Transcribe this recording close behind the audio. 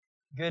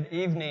Good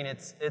evening.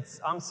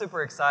 I'm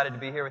super excited to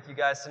be here with you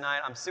guys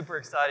tonight. I'm super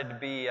excited to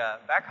be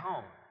back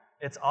home.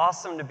 It's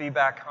awesome to be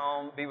back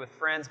home, be with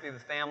friends, be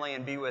with family,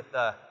 and be with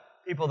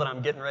people that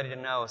I'm getting ready to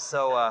know.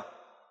 So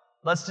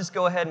let's just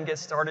go ahead and get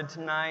started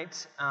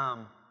tonight.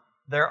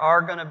 There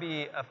are going to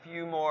be a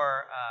few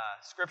more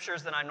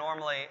scriptures than I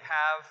normally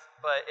have,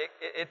 but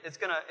it's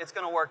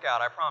gonna work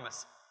out, I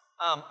promise.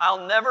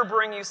 I'll never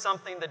bring you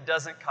something that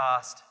doesn't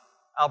cost.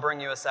 I'll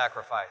bring you a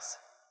sacrifice.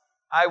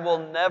 I will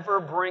never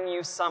bring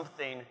you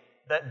something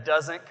that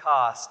doesn't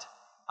cost.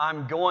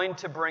 I'm going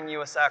to bring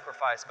you a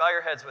sacrifice. Bow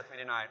your heads with me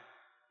tonight.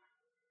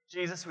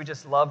 Jesus, we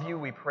just love you.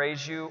 We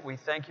praise you. We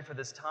thank you for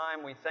this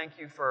time. We thank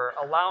you for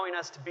allowing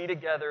us to be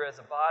together as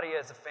a body,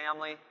 as a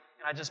family.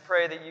 And I just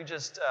pray that you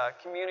just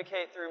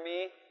communicate through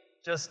me.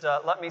 Just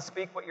let me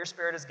speak what your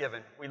Spirit has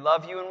given. We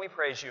love you and we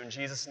praise you in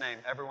Jesus' name.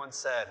 Everyone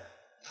said.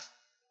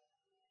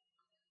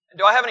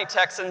 Do I have any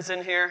Texans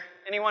in here?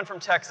 Anyone from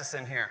Texas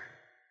in here?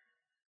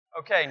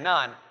 Okay,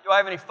 none. Do I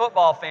have any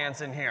football fans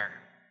in here?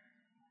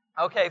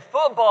 Okay,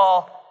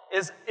 football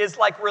is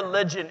like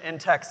religion in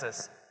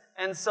Texas.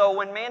 And so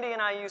when Mandy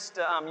and I used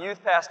to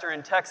youth pastor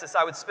in Texas,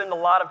 I would spend a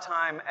lot of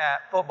time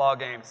at football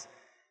games.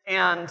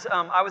 And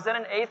I was at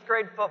an 8th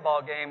grade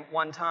football game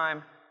one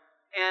time,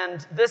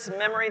 and this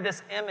memory,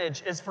 this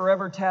image is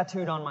forever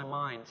tattooed on my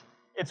mind.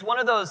 It's one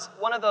of those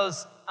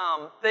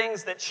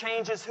things that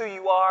changes who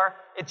you are.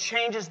 It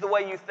changes the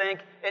way you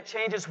think. It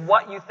changes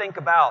what you think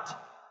about.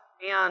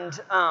 And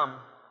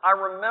I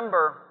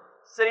remember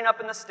sitting up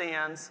in the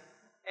stands,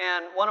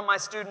 and one of my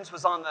students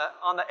was on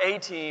the A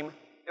team.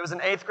 It was an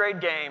 8th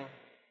grade game,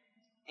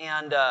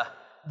 and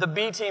the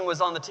B team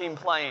was on the team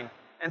playing.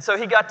 And so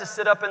he got to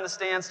sit up in the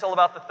stands till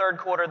about the 3rd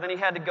quarter. Then he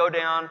had to go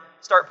down,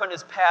 start putting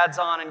his pads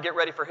on, and get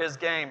ready for his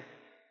game.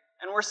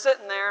 And we're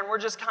sitting there, and we're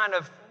just kind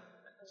of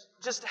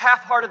just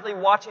half-heartedly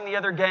watching the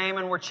other game,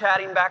 and we're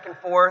chatting back and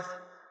forth.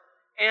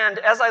 And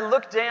as I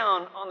look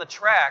down on the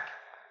track,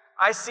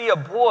 I see a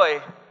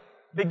boy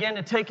begin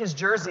to take his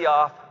jersey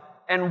off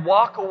and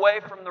walk away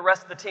from the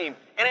rest of the team.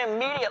 And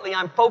immediately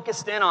I'm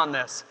focused in on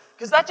this,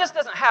 because that just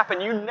doesn't happen.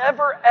 You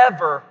never,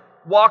 ever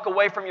walk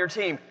away from your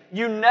team.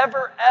 You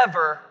never,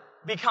 ever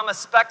become a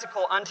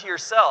spectacle unto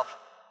yourself.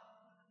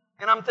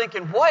 And I'm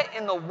thinking, what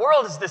in the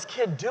world is this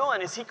kid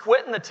doing? Is he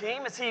quitting the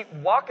team? Is he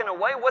walking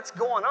away? What's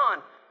going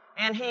on?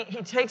 And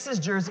he takes his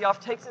jersey off,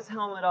 takes his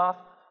helmet off.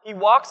 He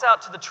walks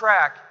out to the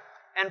track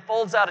and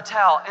folds out a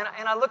towel.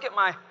 And I look at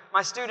my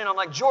student, I'm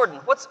like, Jordan,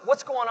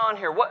 what's going on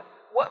here?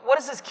 What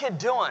is this kid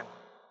doing?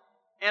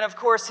 And of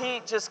course,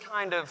 he just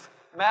kind of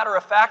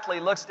matter-of-factly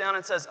looks down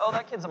and says, oh,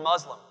 that kid's a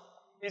Muslim.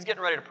 He's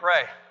getting ready to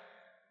pray.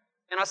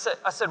 And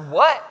I said,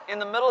 what? In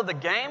the middle of the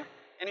game?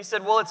 And he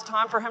said, well, it's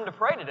time for him to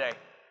pray today.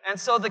 And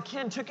so the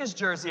kid took his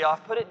jersey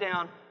off, put it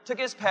down, took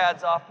his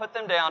pads off, put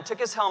them down, took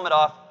his helmet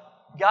off,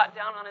 got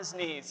down on his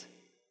knees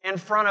in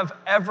front of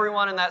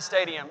everyone in that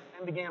stadium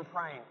and began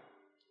praying.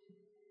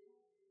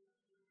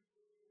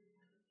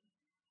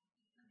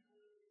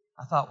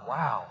 I thought,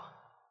 wow,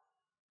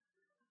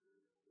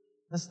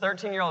 this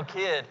 13-year-old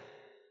kid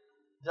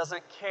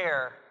doesn't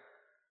care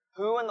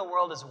who in the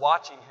world is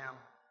watching him,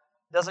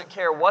 doesn't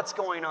care what's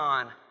going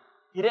on.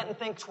 He didn't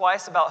think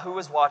twice about who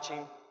was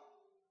watching.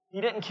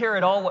 He didn't care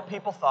at all what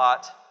people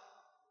thought.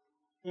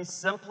 He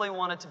simply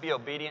wanted to be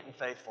obedient and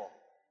faithful.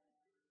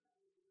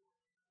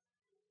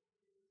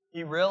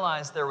 He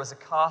realized there was a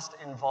cost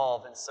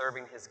involved in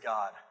serving his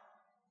God.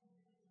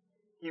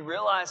 He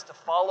realized to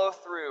follow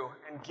through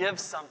and give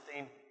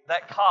something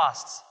that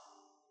costs,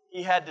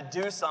 he had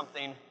to do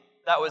something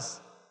that was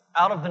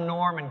out of the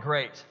norm and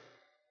great.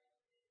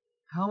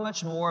 How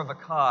much more of a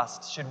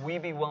cost should we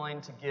be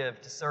willing to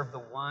give to serve the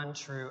one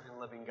true and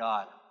living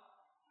God?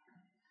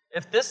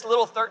 If this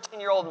little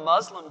 13-year-old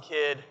Muslim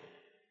kid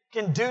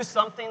can do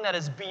something that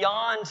is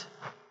beyond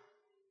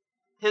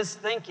his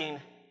thinking,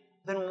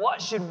 then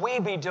what should we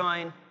be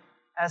doing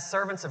as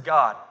servants of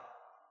God?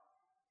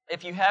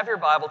 If you have your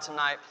Bible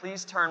tonight,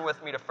 please turn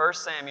with me to 1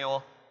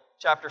 Samuel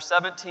chapter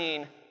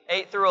 17,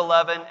 8 through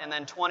 11, and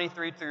then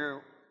 23 through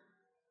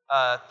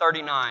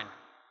 39.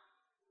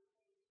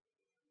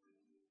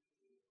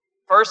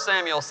 1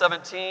 Samuel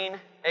 17,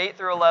 8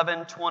 through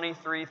 11,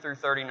 23 through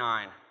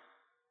 39.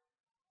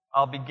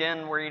 I'll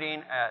begin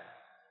reading at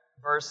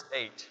verse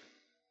 8.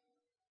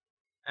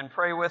 And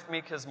pray with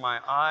me because my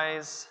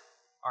eyes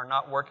are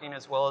not working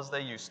as well as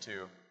they used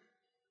to.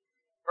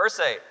 Verse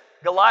 8.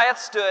 Goliath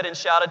stood and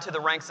shouted to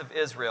the ranks of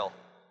Israel,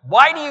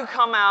 "Why do you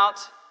come out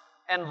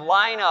and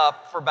line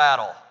up for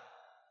battle?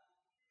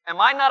 Am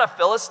I not a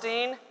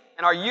Philistine,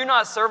 and are you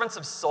not servants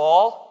of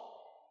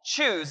Saul?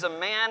 Choose a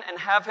man and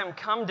have him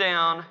come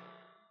down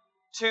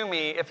to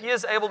me. If he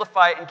is able to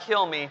fight and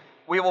kill me,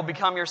 we will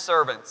become your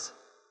servants.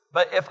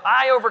 But if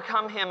I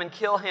overcome him and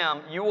kill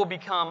him, you will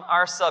become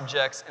our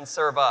subjects and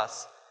serve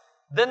us."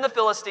 Then the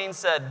Philistines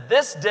said,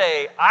 "This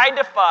day I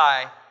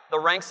defy the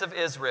ranks of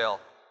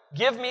Israel.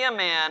 Give me a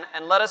man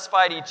and let us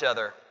fight each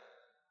other."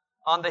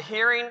 On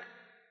hearing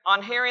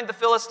the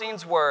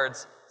Philistines'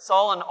 words,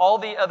 Saul and all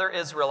the other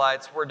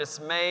Israelites were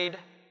dismayed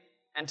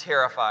and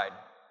terrified.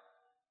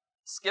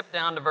 Skip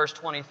down to verse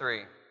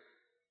 23.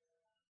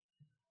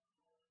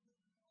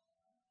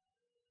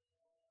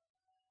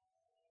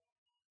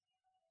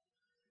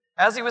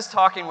 As he was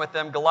talking with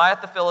them,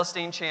 Goliath the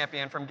Philistine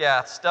champion from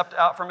Gath stepped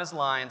out from his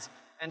lines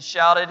and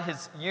shouted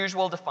his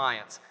usual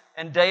defiance,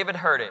 and David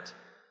heard it.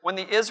 When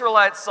the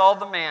Israelites saw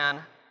the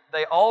man,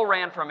 they all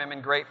ran from him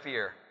in great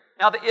fear.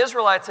 Now the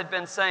Israelites had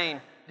been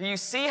saying, "Do you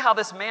see how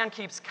this man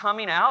keeps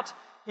coming out?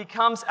 He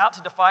comes out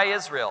to defy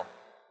Israel.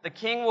 The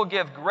king will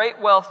give great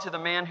wealth to the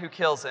man who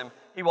kills him.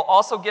 He will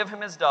also give him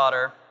his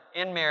daughter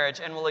in marriage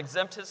and will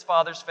exempt his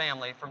father's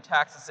family from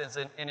taxes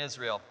in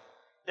Israel."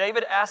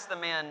 David asked the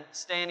man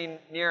standing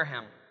near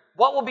him,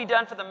 "What will be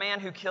done for the man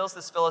who kills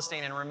this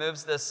Philistine and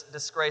removes this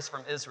disgrace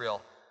from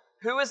Israel?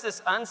 Who is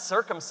this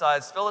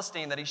uncircumcised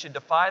Philistine that he should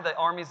defy the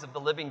armies of the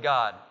living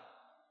God?"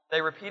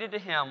 They repeated to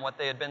him what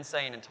they had been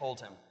saying and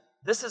told him,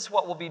 "This is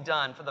what will be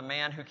done for the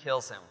man who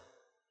kills him."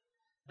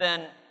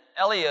 Then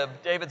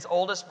Eliab, David's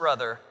oldest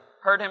brother,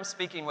 heard him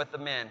speaking with the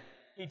men.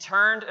 He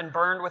turned and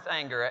burned with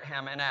anger at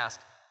him and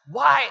asked,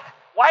 Why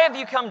have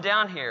you come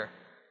down here?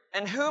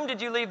 And whom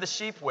did you leave the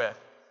sheep with?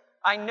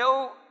 I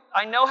know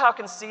how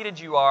conceited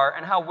you are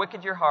and how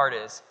wicked your heart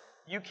is.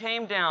 You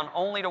came down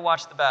only to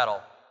watch the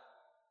battle."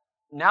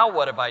 "Now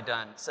what have I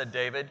done?" said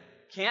David.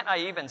 "Can't I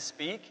even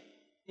speak?"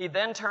 He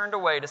then turned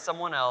away to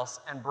someone else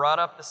and brought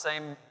up the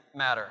same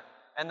matter,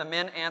 and the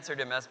men answered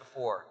him as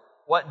before.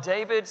 What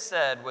David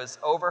said was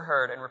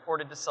overheard and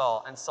reported to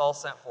Saul, and Saul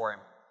sent for him.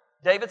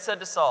 David said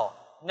to Saul,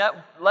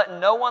 "Let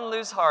no one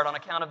lose heart on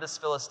account of this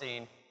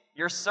Philistine.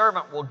 Your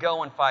servant will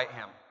go and fight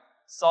him."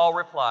 Saul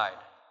replied,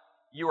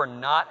 "You are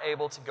not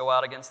able to go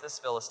out against this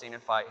Philistine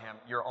and fight him.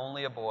 You're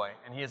only a boy,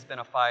 and he has been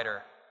a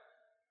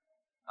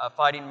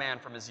fighting man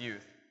from his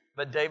youth."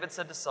 But David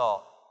said to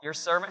Saul, "Your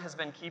servant has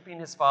been keeping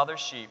his father's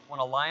sheep.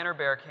 When a lion or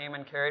bear came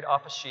and carried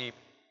off a sheep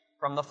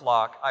from the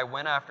flock, I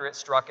went after it,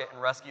 struck it,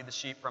 and rescued the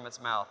sheep from its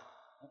mouth.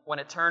 When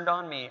it turned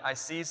on me, I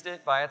seized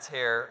it by its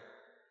hair,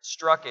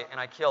 struck it, and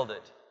I killed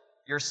it.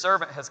 Your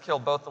servant has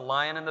killed both the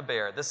lion and the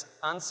bear. This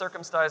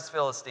uncircumcised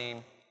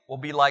Philistine will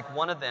be like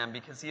one of them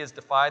because he has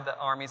defied the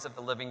armies of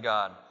the living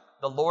God.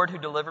 The Lord who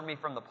delivered me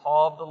from the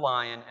paw of the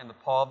lion and the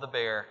paw of the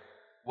bear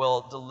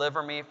will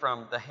deliver me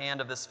from the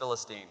hand of this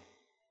Philistine."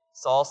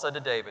 Saul said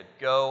to David,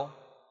 "Go,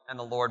 and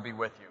the Lord be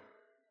with you."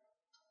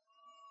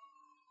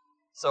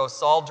 So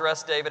Saul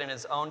dressed David in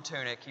his own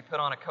tunic. He put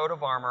on a coat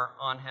of armor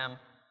on him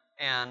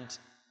and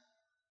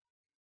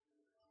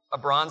a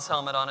bronze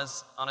helmet on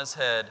his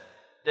head.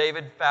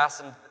 David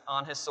fastened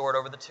on his sword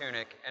over the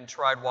tunic and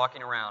tried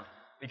walking around,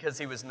 because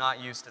he was not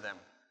used to them.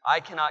 "I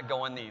cannot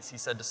go in these," he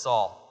said to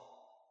Saul.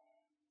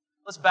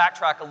 Let's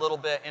backtrack a little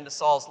bit into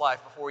Saul's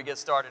life before we get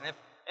started.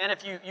 And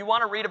if you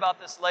want to read about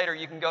this later,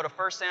 you can go to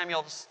 1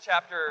 Samuel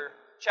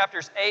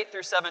chapters 8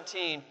 through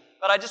 17.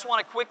 But I just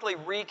want to quickly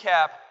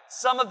recap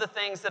some of the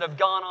things that have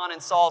gone on in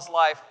Saul's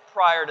life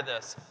prior to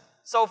this.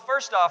 So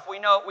first off, we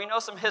know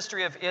some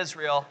history of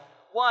Israel.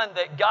 One,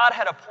 that God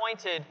had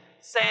appointed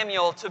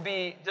Samuel to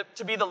be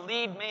the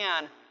lead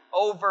man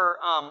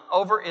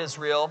over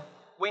Israel.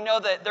 We know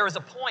that there was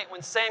a point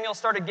when Samuel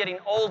started getting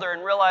older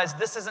and realized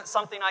this isn't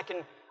something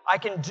I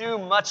can do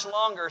much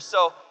longer.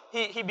 So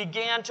he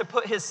began to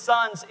put his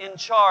sons in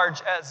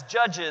charge as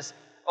judges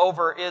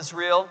over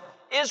Israel.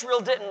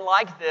 Israel didn't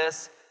like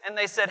this, and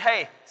they said,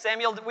 "Hey,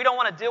 Samuel, we don't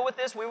want to deal with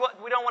this. We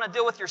don't want to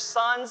deal with your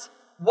sons.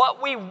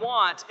 What we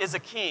want is a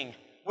king.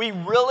 We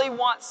really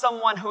want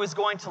someone who is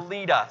going to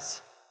lead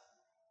us."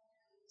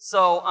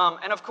 So,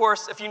 and of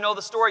course, if you know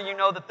the story, you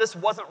know that this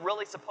wasn't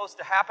really supposed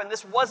to happen.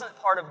 This wasn't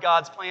part of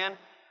God's plan.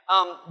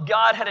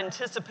 God had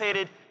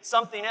anticipated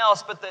something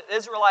else, but the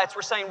Israelites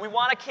were saying, "We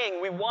want a king,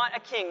 we want a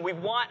king, we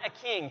want a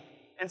king."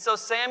 And so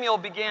Samuel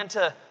began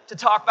to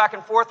talk back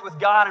and forth with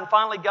God, and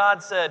finally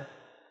God said,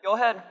 "Go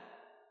ahead,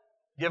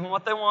 give them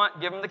what they want,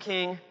 give them the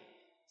king."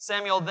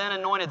 Samuel then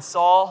anointed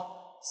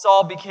Saul.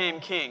 Saul became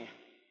king.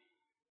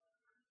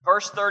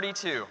 Verse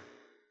 32,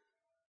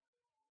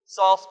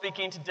 Saul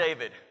speaking to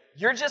David,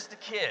 "You're just a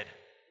kid.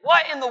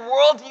 What in the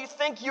world do you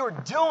think you're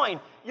doing?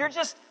 You're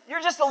just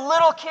a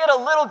little kid, a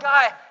little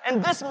guy.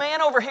 And this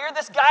man over here,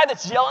 this guy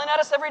that's yelling at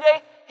us every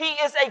day, he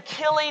is a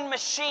killing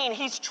machine.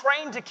 He's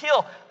trained to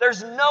kill.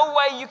 There's no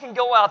way you can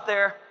go out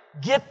there,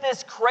 get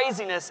this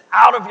craziness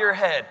out of your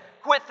head.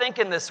 Quit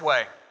thinking this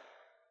way."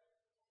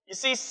 You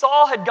see,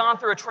 Saul had gone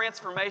through a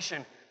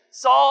transformation.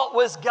 Saul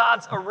was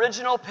God's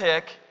original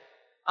pick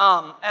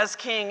as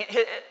king.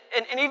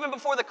 And even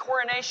before the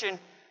coronation,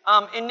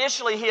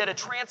 initially he had a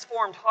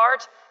transformed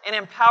heart, an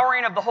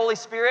empowering of the Holy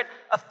Spirit,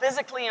 a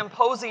physically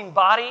imposing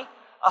body,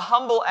 a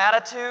humble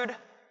attitude,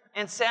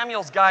 and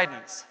Samuel's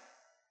guidance.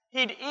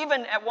 He'd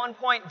even at one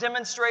point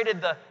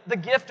demonstrated the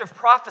gift of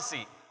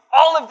prophecy.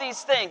 All of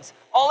these things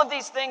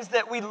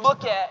that we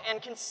look at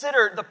and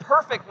consider the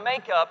perfect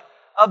makeup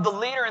of the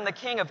leader and the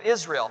king of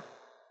Israel.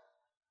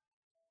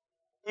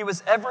 He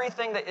was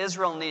everything that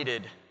Israel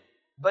needed,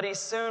 but he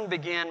soon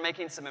began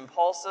making some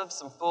impulsive,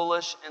 some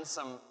foolish, and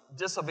some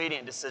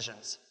disobedient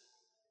decisions.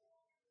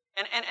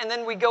 And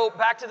then we go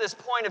back to this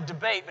point of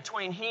debate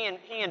between he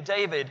and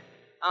David.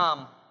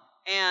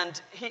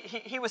 and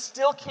he was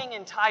still king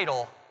in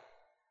title,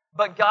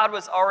 but God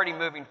was already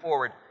moving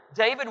forward.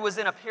 David was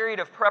in a period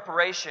of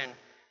preparation,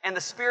 and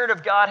the Spirit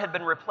of God had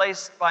been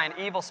replaced by an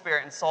evil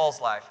spirit in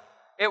Saul's life.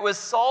 It was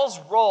Saul's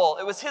role,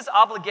 it was his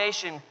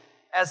obligation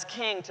as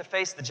king to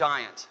face the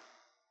giant.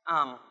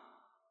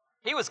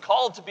 He was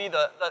called to be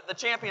the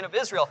champion of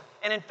Israel.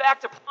 And in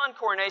fact, upon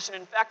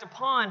coronation,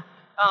 upon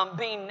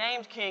being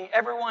named king,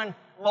 everyone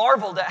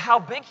marveled at how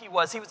big he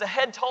was. He was a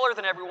head taller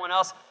than everyone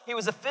else. He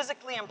was a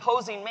physically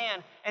imposing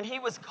man, and he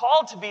was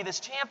called to be this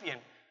champion.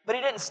 But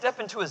he didn't step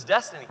into his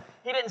destiny.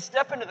 He didn't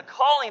step into the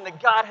calling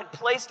that God had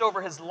placed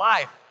over his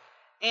life.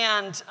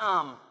 And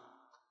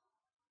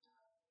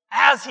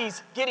as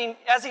he's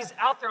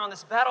out there on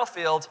this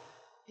battlefield,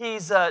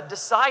 he's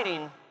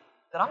deciding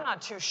that I'm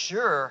not too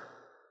sure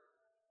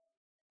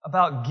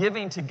about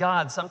giving to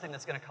God something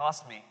that's going to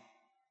cost me.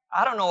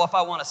 I don't know if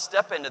I want to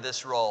step into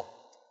this role.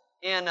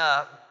 In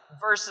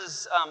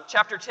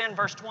chapter 10,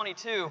 verse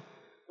 22,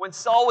 when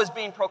Saul was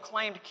being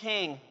proclaimed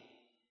king,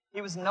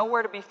 he was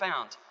nowhere to be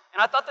found.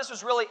 And I thought this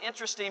was really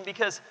interesting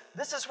because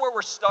this is where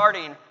we're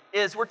starting,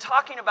 is we're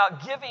talking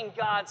about giving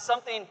God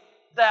something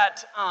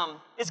that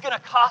is going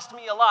to cost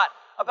me a lot,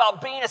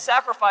 about being a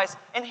sacrifice.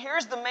 And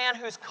here's the man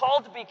who's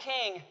called to be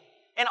king,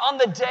 and on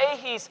the day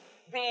he's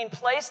being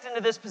placed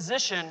into this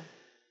position,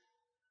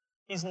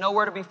 he's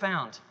nowhere to be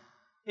found.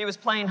 He was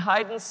playing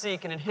hide and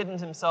seek and had hidden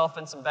himself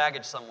in some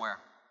baggage somewhere.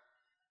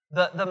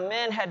 The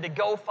men had to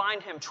go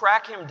find him,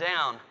 track him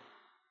down.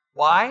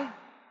 Why?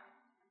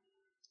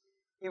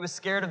 He was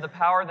scared of the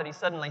power that he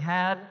suddenly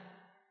had.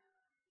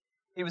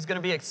 He was going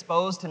to be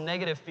exposed to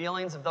negative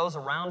feelings of those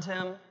around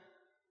him.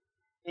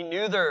 He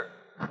knew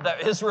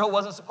that Israel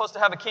wasn't supposed to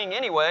have a king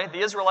anyway. The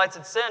Israelites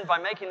had sinned by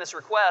making this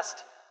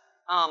request.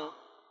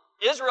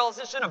 Israel is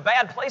just in a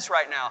bad place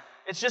right now.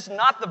 It's just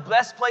not the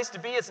best place to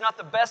be. It's not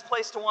the best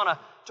place to want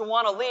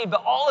to lead.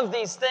 But all of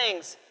these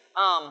things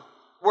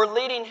were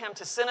leading him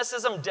to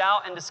cynicism,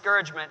 doubt, and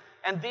discouragement.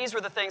 And these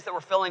were the things that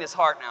were filling his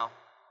heart now.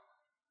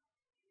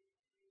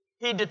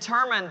 He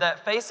determined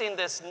that facing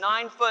this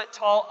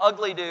 9-foot-tall,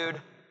 ugly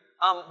dude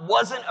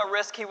wasn't a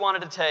risk he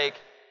wanted to take.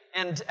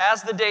 And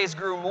as the days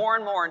grew more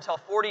and more until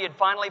 40 had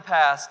finally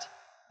passed,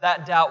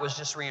 that doubt was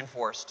just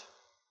reinforced.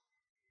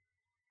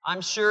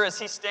 I'm sure as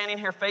he's standing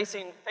here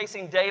facing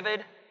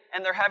David,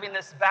 and they're having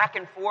this back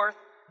and forth,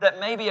 that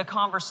maybe a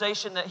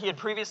conversation that he had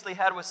previously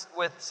had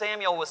with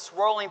Samuel was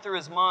swirling through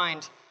his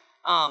mind.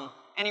 And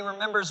he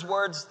remembers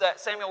words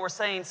that Samuel were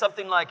saying,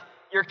 something like,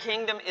 "Your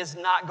kingdom is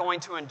not going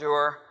to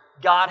endure.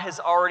 God has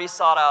already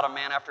sought out a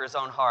man after his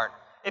own heart."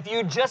 If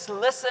you just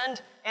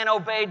listened and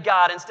obeyed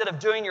God instead of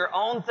doing your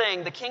own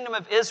thing, the kingdom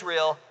of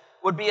Israel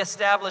would be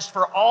established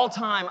for all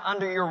time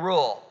under your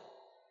rule.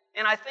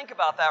 And I think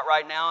about that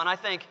right now, and I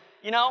think,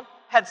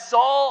 had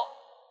Saul,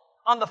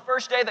 on the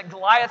first day that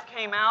Goliath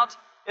came out,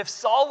 if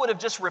Saul would have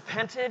just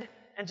repented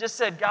and just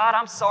said, "God,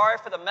 I'm sorry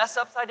for the mess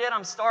ups I did.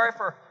 I'm sorry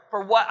for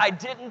what I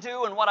didn't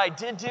do and what I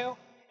did do."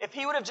 If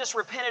he would have just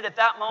repented at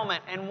that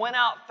moment and went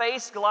out,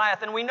 faced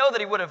Goliath, and we know that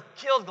he would have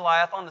killed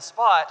Goliath on the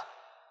spot,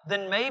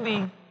 then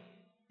maybe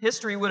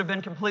history would have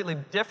been completely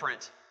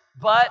different.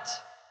 But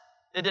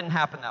it didn't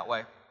happen that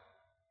way.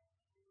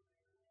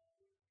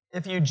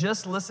 If you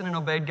just listened and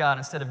obeyed God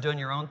instead of doing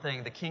your own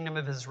thing, the kingdom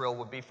of Israel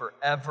would be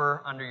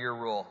forever under your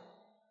rule.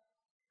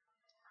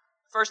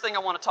 First thing I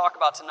want to talk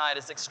about tonight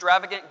is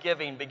extravagant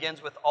giving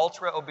begins with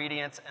ultra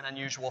obedience and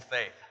unusual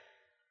faith.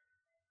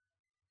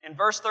 In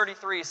verse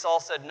 33,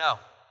 Saul said, "No,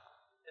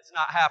 it's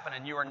not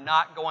happening. You are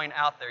not going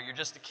out there. You're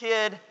just a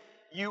kid.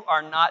 You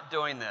are not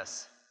doing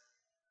this."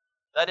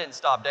 That didn't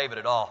stop David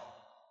at all.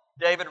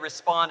 David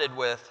responded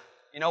with,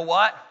 "You know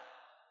what?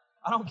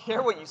 I don't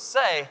care what you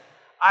say.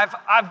 I've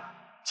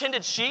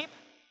tended sheep.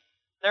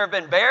 There have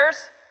been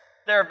bears.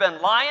 There have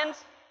been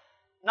lions.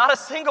 Not a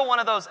single one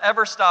of those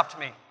ever stopped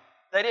me.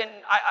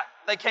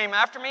 They came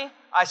after me.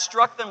 I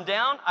struck them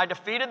down. I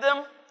defeated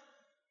them.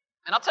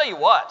 And I'll tell you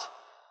what,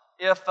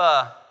 if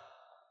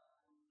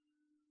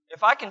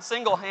I can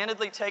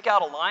single-handedly take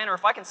out a lion, or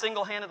if I can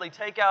single-handedly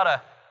take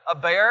out a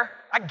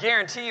bear, I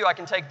guarantee you I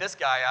can take this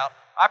guy out.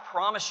 I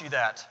promise you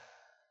that."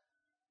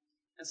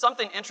 And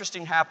something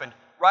interesting happened.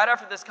 Right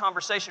after this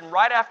conversation,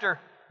 right after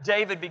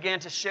David began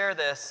to share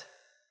this,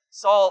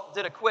 Saul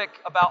did a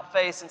quick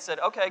about-face and said,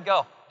 "Okay,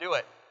 go, do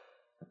it.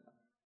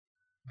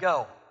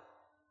 Go."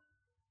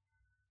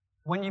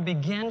 When you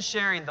begin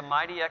sharing the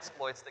mighty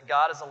exploits that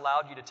God has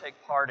allowed you to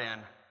take part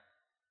in,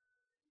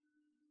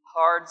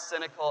 hard,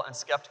 cynical, and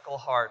skeptical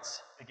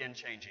hearts begin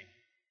changing.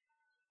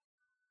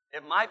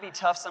 It might be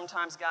tough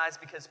sometimes, guys,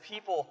 because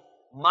people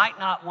might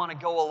not want to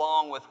go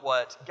along with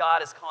what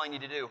God is calling you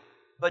to do,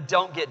 but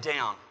don't get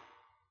down.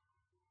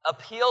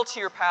 Appeal to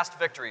your past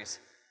victories.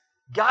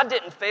 God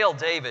didn't fail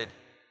David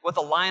with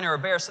a lion or a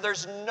bear, so there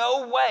is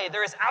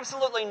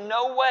absolutely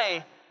no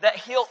way that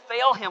he'll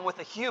fail him with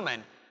a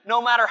human,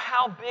 no matter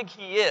how big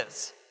he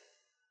is.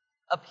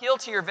 Appeal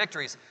to your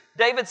victories.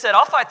 David said,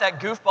 "I'll fight that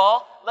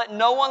goofball. Let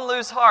no one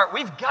lose heart.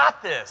 We've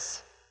got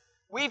this.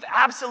 We've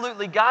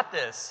absolutely got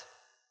this."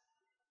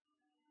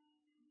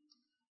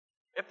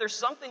 If there's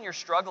something you're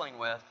struggling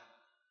with,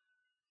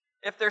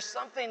 if there's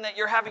something that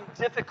you're having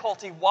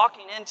difficulty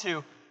walking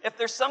into, if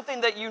there's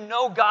something that you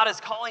know God is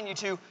calling you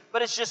to,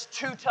 but it's just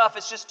too tough,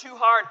 it's just too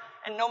hard,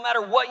 and no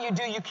matter what you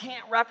do, you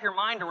can't wrap your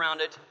mind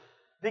around it,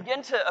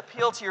 begin to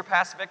appeal to your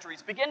past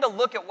victories. Begin to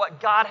look at what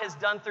God has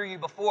done through you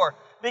before.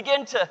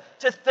 Begin to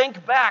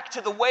think back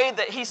to the way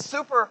that He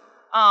super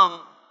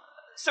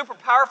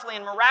powerfully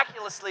and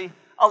miraculously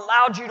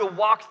allowed you to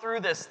walk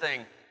through this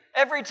thing.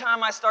 Every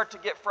time I start to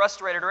get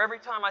frustrated, or every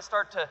time I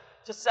start to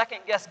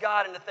second-guess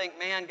God and to think,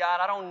 man,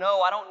 God, I don't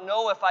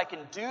know if I can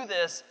do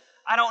this.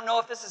 I don't know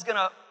if this is going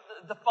to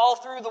fall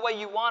through the way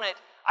you want it.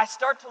 I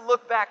start to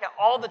look back at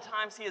all the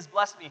times He has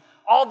blessed me,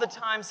 all the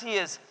times He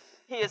has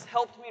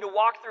helped me to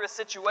walk through a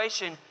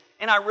situation,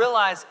 and I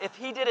realize if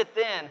He did it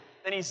then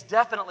He's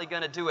definitely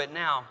going to do it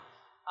now.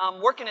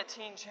 Working at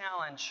Teen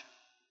Challenge,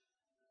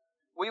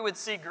 we would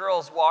see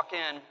girls walk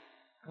in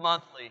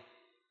monthly,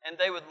 and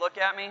they would look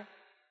at me,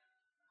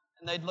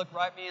 and they'd look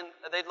right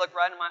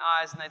in my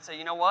eyes, and they'd say,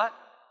 you know what?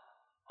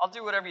 I'll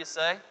do whatever you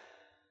say.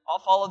 I'll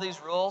follow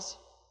these rules.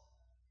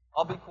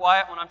 I'll be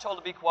quiet when I'm told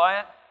to be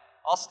quiet.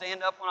 I'll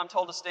stand up when I'm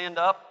told to stand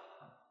up.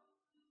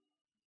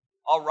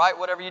 I'll write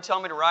whatever you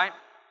tell me to write.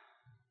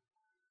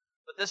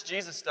 But this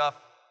Jesus stuff,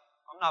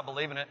 I'm not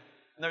believing it.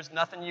 And there's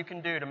nothing you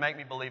can do to make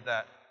me believe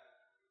that.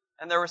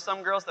 And there were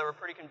some girls that were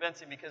pretty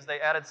convincing because they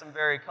added some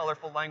very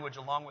colorful language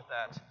along with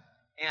that.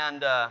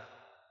 And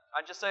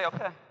I'd just say,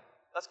 okay,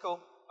 that's cool.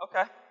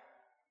 Okay.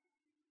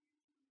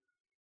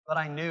 But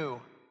I knew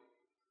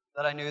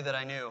that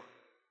I knew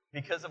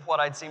because of what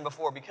I'd seen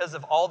before, because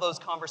of all those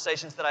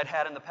conversations that I'd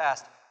had in the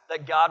past,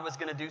 that God was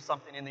going to do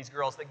something in these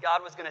girls, that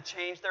God was going to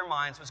change their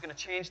minds, was going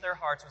to change their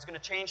hearts, was going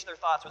to change their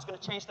thoughts, was going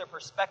to change their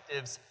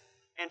perspectives,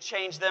 and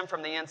change them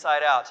from the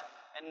inside out.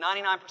 And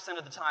 99%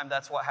 of the time,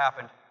 that's what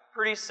happened.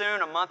 Pretty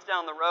soon, a month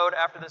down the road,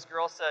 after this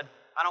girl said,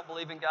 I don't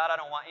believe in God, I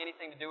don't want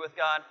anything to do with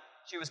God,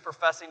 she was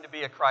professing to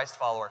be a Christ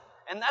follower.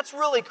 And that's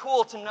really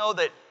cool to know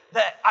that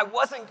I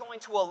wasn't going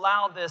to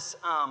allow this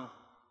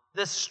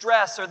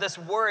stress or this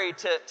worry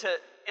to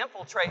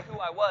infiltrate who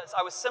I was.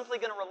 I was simply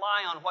going to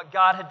rely on what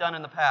God had done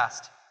in the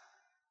past.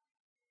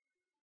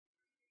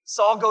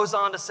 Saul goes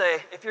on to say,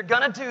 if you're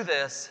going to do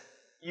this,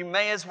 you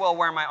may as well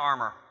wear my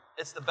armor.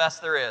 It's the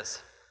best there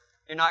is.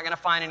 You're not going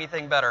to find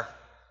anything better.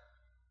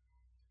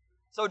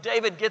 So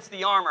David gets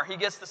the armor, he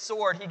gets the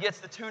sword, he gets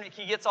the tunic,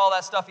 he gets all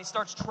that stuff. He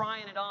starts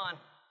trying it on.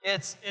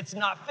 It's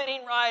not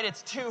fitting right,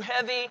 it's too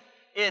heavy,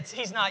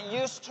 he's not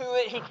used to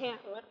it, he can't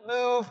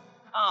move,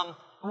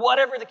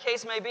 whatever the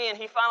case may be, and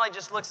he finally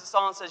just looks at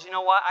Saul and says, you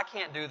know what, I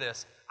can't do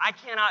this. I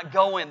cannot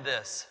go in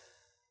this.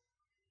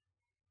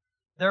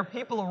 There are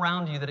people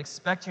around you that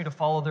expect you to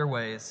follow their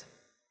ways,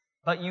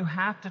 but you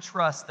have to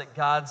trust that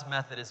God's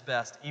method is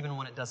best, even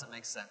when it doesn't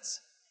make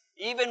sense.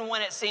 Even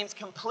when it seems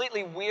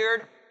completely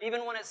weird,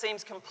 even when it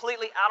seems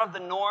completely out of the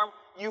norm,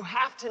 you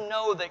have to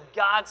know that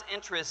God's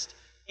interest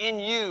in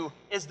you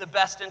is the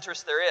best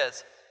interest there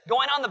is.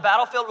 Going on the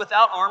battlefield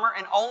without armor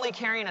and only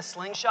carrying a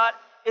slingshot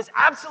is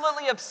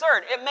absolutely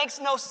absurd. It makes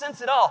no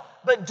sense at all.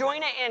 But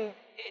doing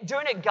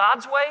it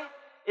God's way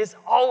is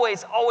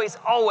always, always,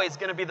 always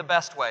going to be the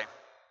best way.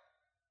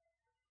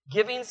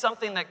 Giving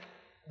something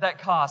that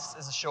costs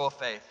is a show of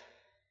faith.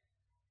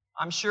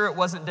 I'm sure it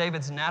wasn't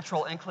David's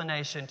natural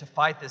inclination to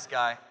fight this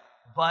guy,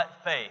 but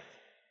faith.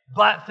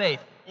 But faith.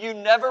 You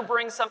never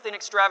bring something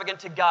extravagant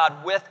to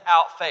God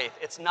without faith.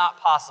 It's not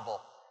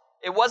possible.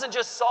 It wasn't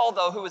just Saul,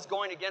 though, who was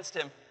going against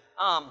him.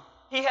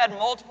 He had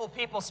multiple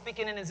people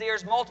speaking in his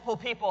ears, multiple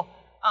people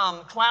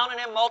clowning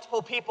him,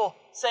 multiple people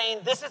saying,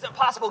 this isn't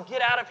possible,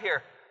 get out of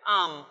here.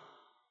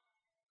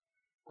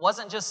 It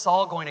wasn't just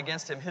Saul going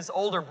against him. His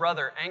older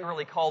brother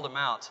angrily called him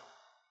out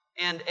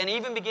and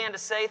even began to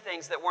say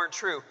things that weren't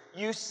true.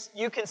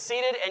 You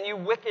conceited and you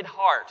wicked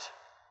heart.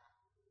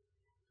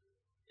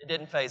 It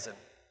didn't faze him.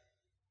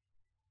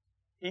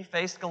 He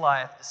faced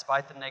Goliath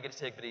despite the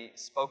negativity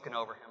spoken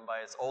over him by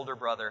his older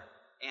brother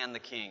and the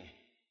king.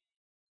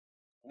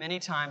 Many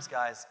times,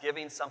 guys,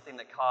 giving something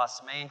that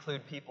costs may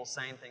include people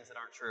saying things that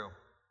aren't true.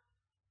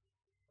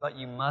 But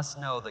you must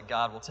know that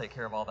God will take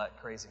care of all that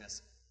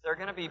craziness. There are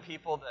going to be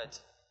people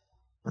that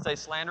say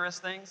slanderous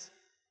things.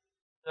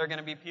 There are going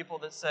to be people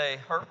that say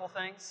hurtful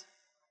things.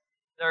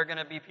 There are going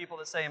to be people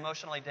that say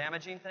emotionally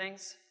damaging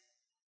things.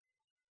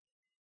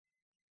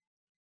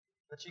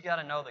 But you got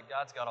to know that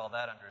God's got all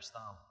that under His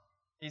thumb.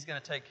 He's going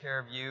to take care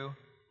of you.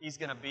 He's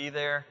going to be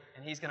there,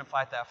 and He's going to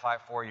fight that fight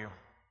for you.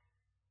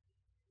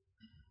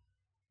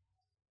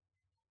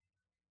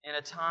 In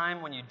a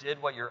time when you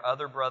did what your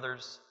older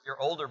brothers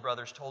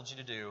told you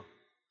to do,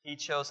 he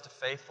chose to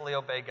faithfully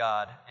obey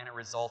God, and it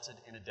resulted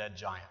in a dead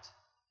giant.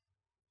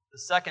 The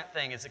second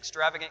thing is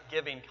extravagant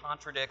giving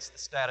contradicts the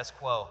status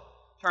quo.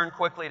 Turn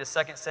quickly to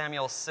 2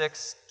 Samuel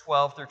 6,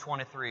 12 through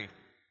 23.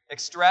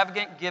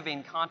 Extravagant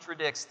giving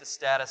contradicts the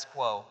status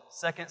quo.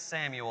 2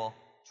 Samuel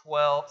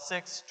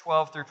 6,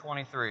 12 through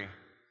 23.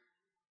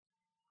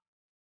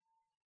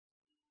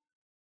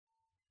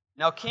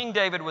 Now King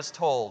David was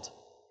told,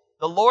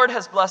 "The Lord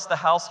has blessed the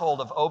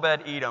household of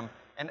Obed-Edom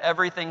and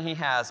everything he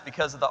has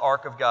because of the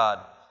ark of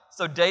God.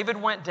 So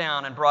David went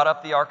down and brought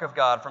up the ark of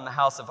God from the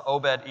house of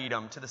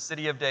Obed-Edom to the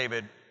city of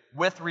David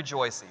with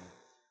rejoicing.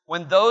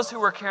 When those who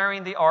were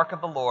carrying the ark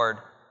of the Lord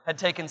had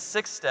taken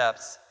 6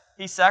 steps,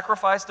 he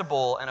sacrificed a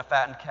bull and a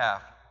fattened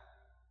calf.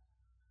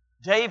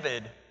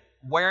 David,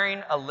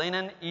 wearing a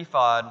linen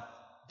ephod,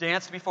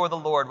 danced before the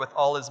Lord with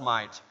all his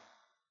might,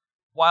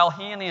 while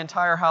he and the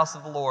entire house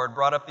of the Lord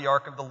brought up the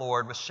ark of the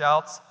Lord with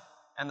shouts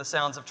and the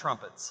sounds of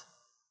trumpets.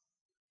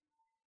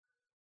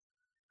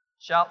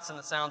 Shouts and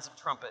the sounds of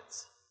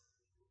trumpets.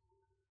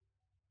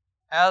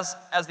 As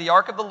the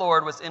ark of the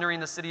Lord was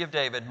entering the city of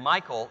David,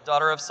 Michal,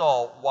 daughter of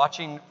Saul,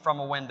 watching from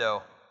a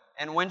window,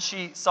 and when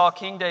she saw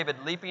King David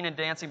leaping and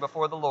dancing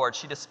before the Lord,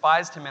 she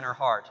despised him in her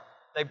heart.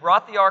 They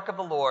brought the ark of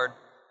the Lord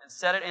and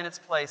set it in its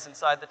place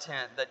inside the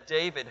tent that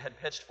David had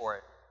pitched for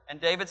it.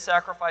 And David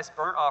sacrificed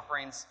burnt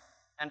offerings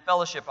and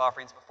fellowship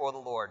offerings before the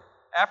Lord.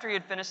 After he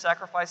had finished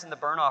sacrificing the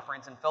burnt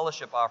offerings and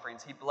fellowship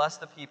offerings, he blessed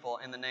the people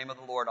in the name of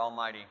the Lord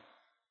Almighty.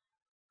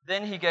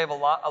 Then he gave a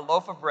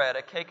loaf of bread,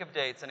 a cake of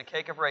dates, and a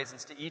cake of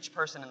raisins to each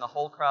person in the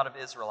whole crowd of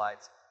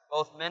Israelites.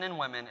 Both men and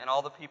women, and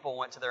all the people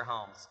went to their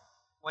homes.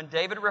 When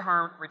David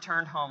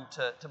returned home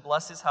to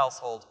bless his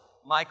household,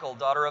 Michal,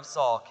 daughter of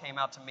Saul, came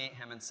out to meet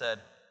him and said,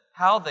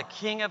 "How the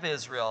king of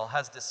Israel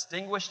has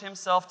distinguished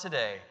himself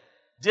today,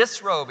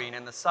 disrobing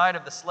in the sight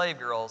of the slave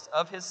girls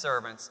of his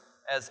servants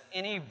as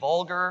any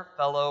vulgar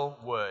fellow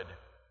would."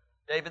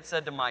 David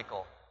said to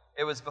Michal,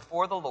 "It was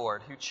before the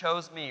Lord who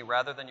chose me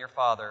rather than your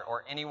father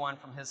or anyone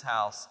from his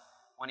house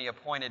when he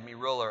appointed me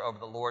ruler over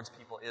the Lord's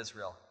people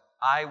Israel.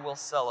 I will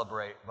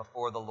celebrate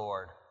before the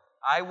Lord.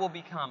 I will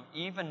become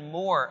even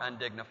more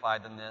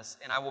undignified than this,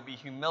 and I will be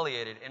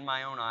humiliated in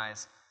my own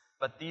eyes.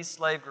 But these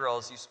slave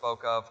girls you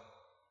spoke of,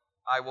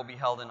 I will be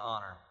held in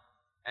honor."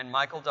 And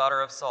Michal, daughter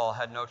of Saul,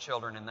 had no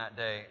children in that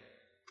day,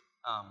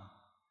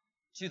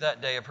 to that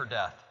day of her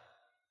death.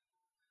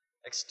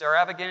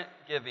 Extravagant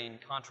giving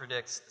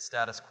contradicts the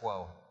status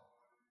quo.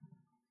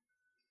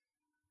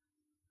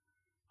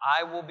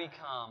 I will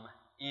become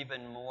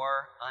even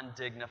more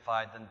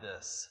undignified than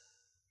this.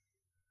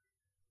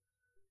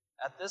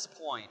 At this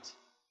point,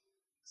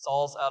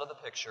 Saul's out of the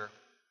picture,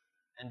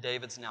 and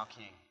David's now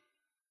king.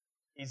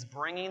 He's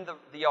bringing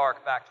the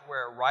ark back to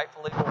where it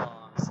rightfully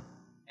belongs,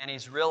 and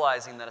he's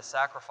realizing that a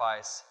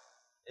sacrifice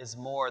is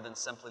more than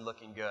simply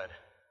looking good.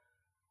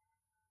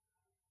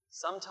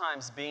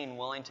 Sometimes being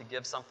willing to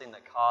give something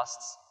that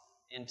costs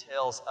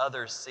entails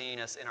others seeing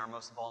us in our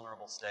most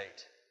vulnerable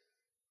state.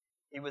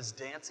 He was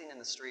dancing in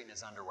the street in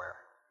his underwear.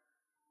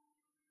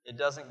 It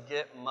doesn't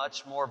get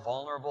much more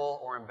vulnerable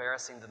or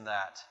embarrassing than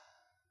that.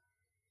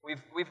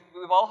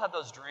 We've all had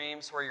those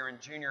dreams where you're in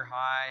junior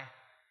high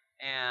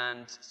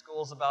and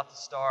school's about to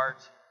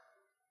start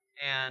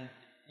and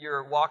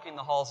you're walking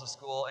the halls of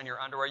school in your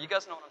underwear. You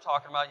guys know what I'm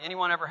talking about.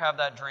 Anyone ever have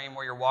that dream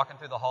where you're walking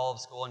through the hall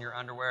of school in your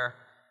underwear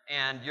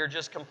and you're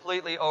just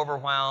completely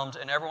overwhelmed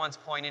and everyone's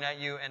pointing at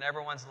you and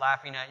everyone's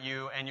laughing at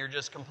you and you're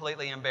just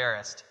completely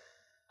embarrassed?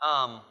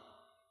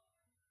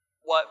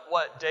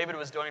 What David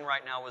was doing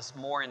right now was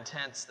more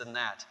intense than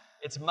that.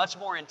 It's much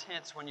more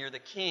intense when you're the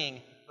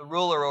king, the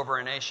ruler over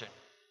a nation.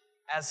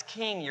 As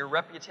king, your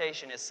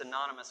reputation is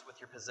synonymous with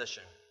your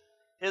position.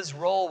 His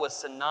role was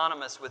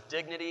synonymous with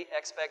dignity,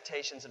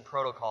 expectations, and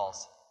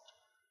protocols.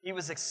 He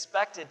was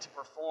expected to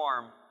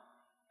perform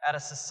at a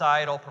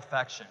societal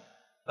perfection.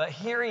 But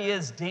here he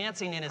is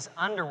dancing in his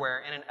underwear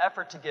in an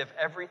effort to give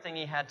everything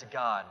he had to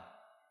God.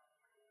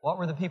 What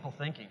were the people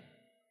thinking?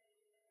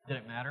 Did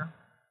it matter?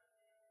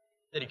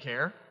 Did he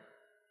care?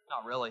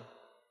 Not really.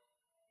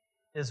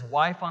 His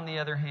wife, on the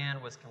other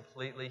hand, was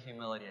completely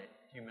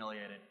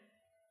humiliated.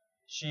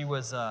 She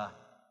was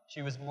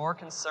more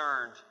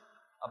concerned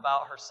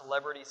about her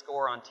celebrity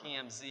score on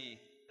TMZ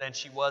than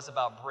she was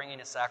about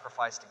bringing a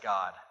sacrifice to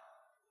God.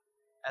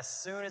 As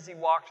soon as he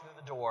walked through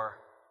the door,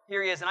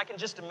 here he is, and I can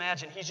just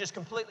imagine, he's just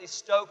completely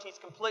stoked, he's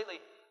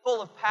completely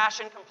full of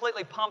passion,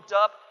 completely pumped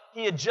up.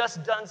 He had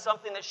just done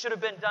something that should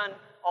have been done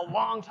a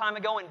long time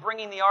ago in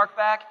bringing the ark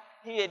back.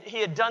 He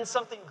had done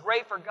something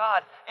great for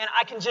God, and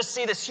I can just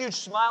see this huge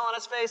smile on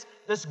his face,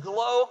 this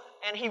glow,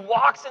 and he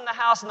walks in the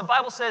house, and the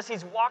Bible says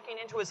he's walking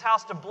into his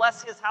house to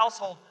bless his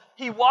household.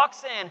 He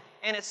walks in,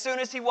 and as soon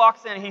as he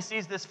walks in, he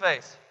sees this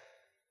face.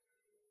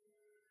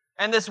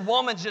 And this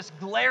woman's just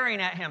glaring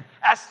at him.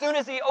 As soon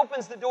as he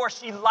opens the door,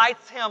 she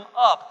lights him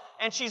up,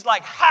 and she's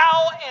like,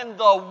 "How in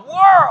the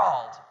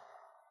world?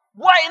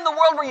 What in the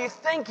world were you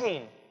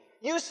thinking?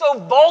 You so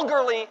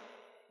vulgarly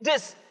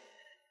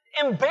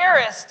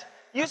embarrassed.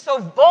 You so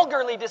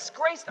vulgarly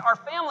disgraced our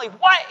family.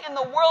 What in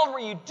the world were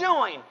you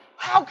doing?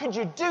 How could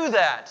you do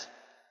that?"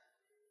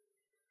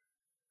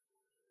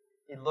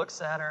 He looks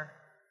at her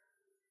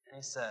and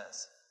he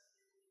says,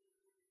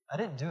 "I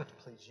didn't do it to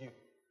please you.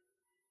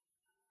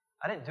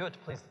 I didn't do it to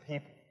please the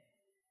people.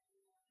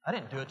 I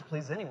didn't do it to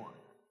please anyone.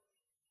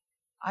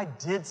 I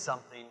did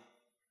something.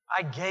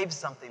 I gave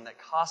something that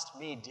cost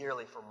me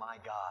dearly for my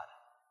God.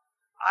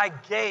 I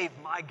gave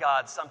my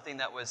God something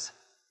that was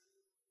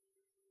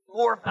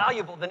more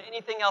valuable than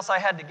anything else I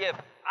had to give.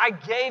 I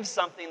gave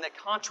something that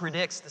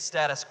contradicts the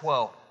status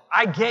quo.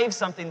 I gave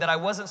something that I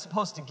wasn't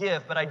supposed to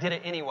give, but I did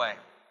it anyway.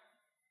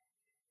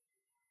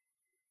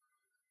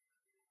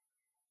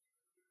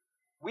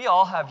 We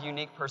all have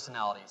unique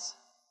personalities.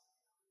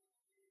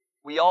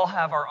 We all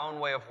have our own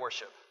way of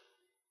worship.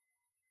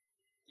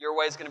 Your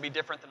way is going to be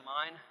different than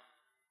mine.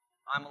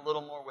 I'm a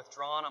little more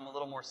withdrawn. I'm a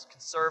little more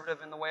conservative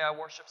in the way I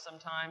worship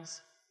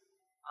sometimes.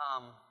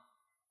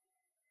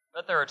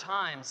 But there are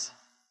times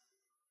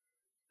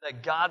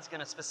that God's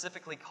going to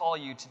specifically call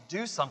you to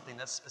do something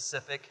that's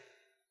specific,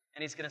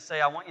 and He's going to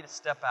say, I want you to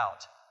step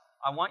out.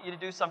 I want you to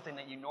do something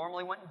that you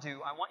normally wouldn't do.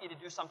 I want you to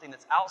do something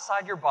that's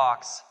outside your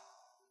box,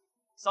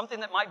 something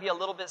that might be a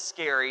little bit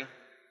scary,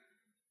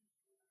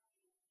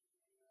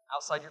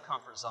 outside your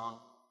comfort zone.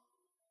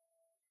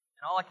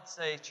 And all I can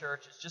say,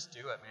 church, is just do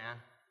it, man.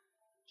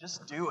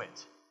 Just do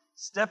it.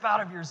 Step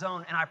out of your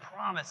zone, and I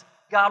promise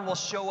God will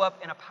show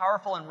up in a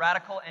powerful and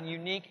radical and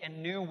unique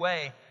and new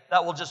way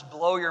that will just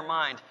blow your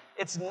mind.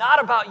 It's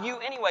not about you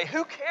anyway.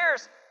 Who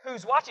cares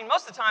who's watching?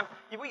 Most of the time,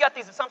 we got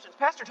these assumptions.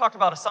 Pastor talked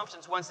about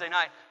assumptions Wednesday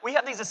night. We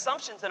have these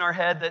assumptions in our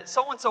head that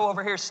so-and-so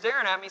over here is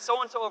staring at me,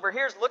 so-and-so over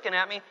here is looking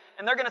at me,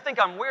 and they're going to think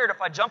I'm weird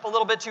if I jump a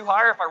little bit too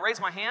high, or if I raise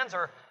my hands,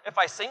 or if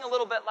I sing a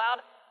little bit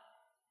loud.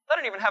 They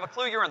don't even have a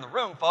clue you're in the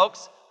room,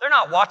 folks. They're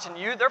not watching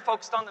you. They're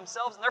focused on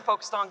themselves, and they're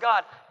focused on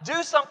God.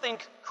 Do something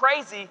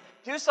crazy.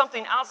 Do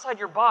something outside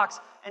your box,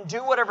 and do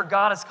whatever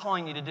God is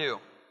calling you to do.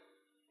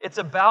 It's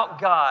about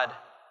God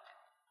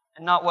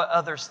and not what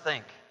others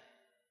think.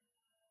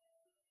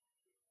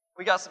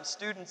 We got some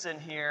students in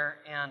here,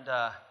 and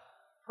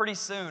pretty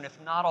soon, if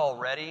not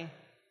already,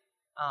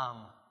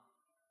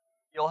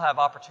 you'll have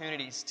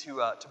opportunities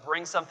to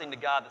bring something to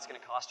God that's going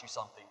to cost you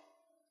something,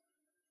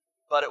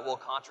 but it will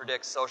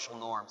contradict social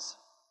norms.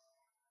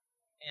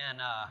 In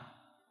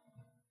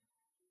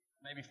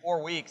maybe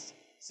 4 weeks,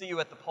 See You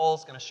at the Pole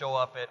is going to show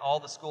up at all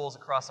the schools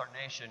across our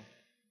nation.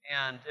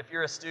 And if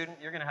you're a student,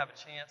 you're going to have a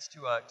chance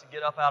to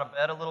get up out of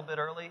bed a little bit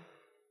early,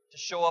 to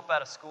show up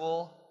at a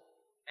school,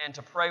 and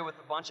to pray with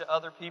a bunch of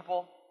other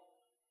people.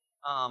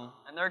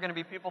 And there are going to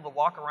be people that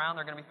walk around.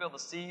 There are going to be people that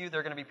see you. There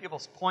are going to be people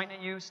pointing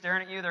at you,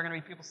 staring at you. There are going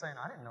to be people saying,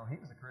 I didn't know he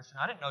was a Christian.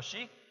 I didn't know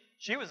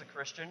she was a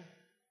Christian.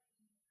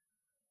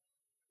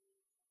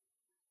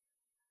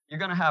 You're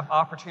going to have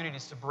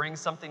opportunities to bring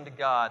something to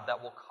God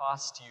that will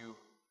cost you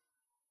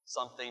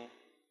something.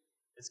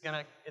 It's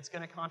going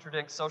to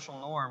contradict social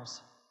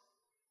norms,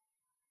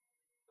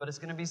 but it's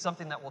going to be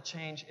something that will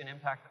change and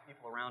impact the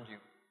people around you.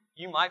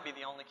 You might be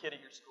the only kid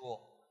at your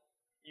school.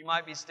 You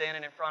might be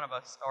standing in front of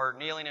us or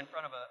kneeling in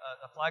front of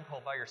a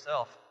flagpole by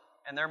yourself,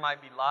 and there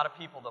might be a lot of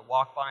people that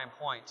walk by and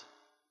point.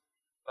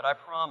 But I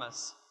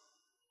promise,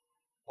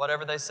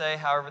 whatever they say,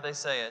 however they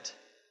say it,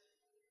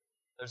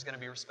 there's going to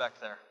be respect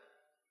there.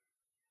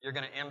 You're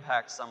going to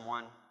impact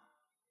someone.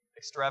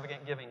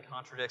 Extravagant giving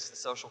contradicts the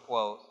status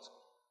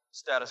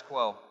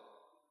quo.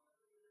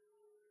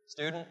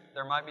 Student,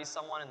 there might be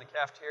someone in the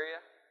cafeteria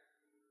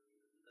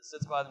that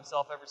sits by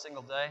themselves every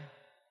single day,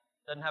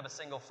 doesn't have a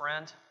single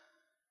friend.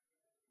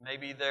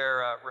 Maybe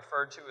they're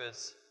referred to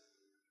as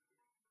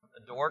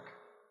a dork,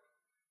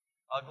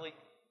 ugly,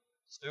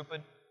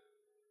 stupid.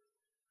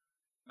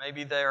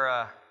 Maybe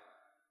they're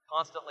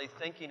constantly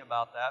thinking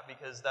about that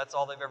because that's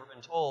all they've ever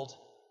been told.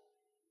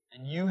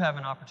 And you have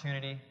an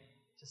opportunity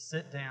to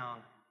sit down,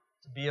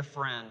 to be a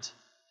friend,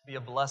 to be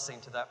a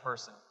blessing to that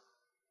person,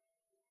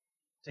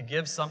 to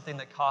give something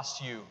that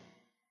costs you.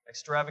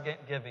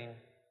 Extravagant giving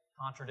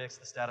contradicts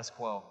the status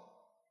quo.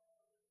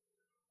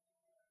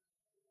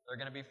 There are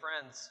going to be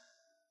friends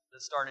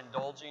that start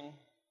indulging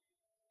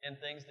in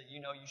things that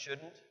you know you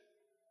shouldn't,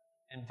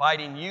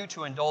 inviting you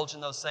to indulge in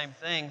those same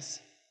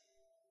things,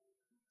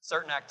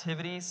 certain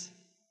activities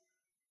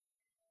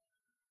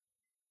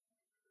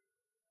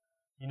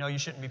you know you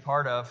shouldn't be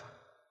part of.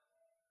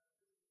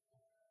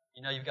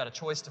 You know you've got a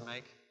choice to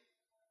make.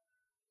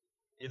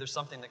 Either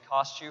something that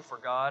costs you for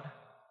God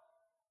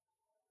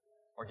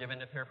or give in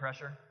to peer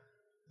pressure.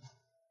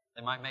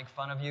 They might make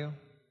fun of you.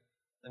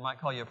 They might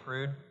call you a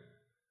prude.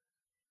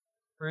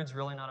 Prude's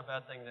really not a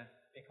bad thing to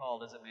be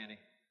called, is it, Mandy?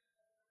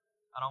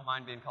 I don't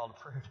mind being called a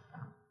prude.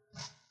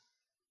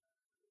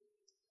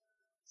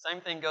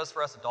 Same thing goes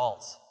for us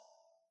adults.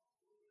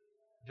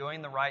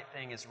 Doing the right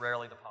thing is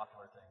rarely the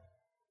popular thing.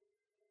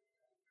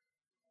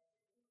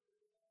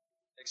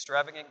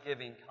 Extravagant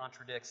giving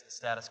contradicts the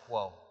status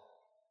quo.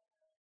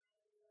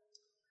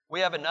 We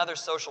have another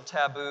social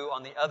taboo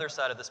on the other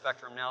side of the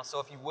spectrum now, so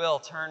if you will,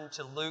 turn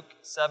to Luke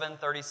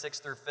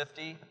 7:36 through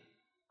 50,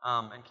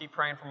 and keep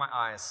praying for my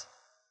eyes.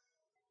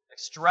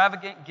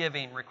 Extravagant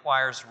giving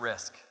requires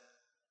risk.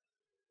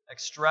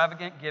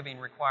 Extravagant giving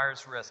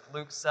requires risk.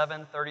 Luke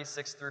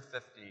 7:36 through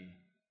 50.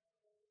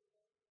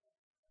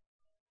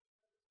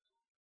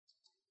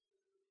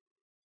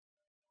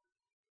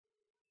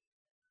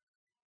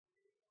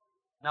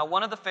 Now,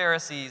 one of the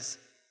Pharisees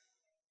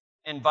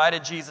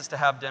invited Jesus to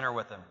have dinner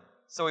with him.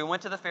 So he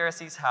went to the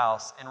Pharisee's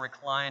house and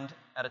reclined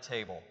at a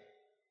table.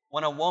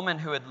 When a woman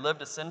who had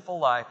lived a sinful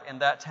life in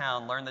that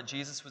town learned that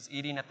Jesus was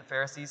eating at the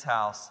Pharisee's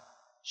house,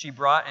 she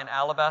brought an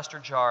alabaster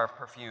jar of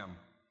perfume.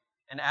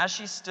 And as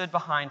she stood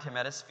behind him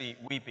at his feet,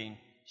 weeping,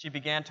 she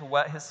began to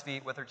wet his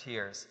feet with her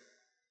tears.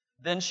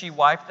 Then she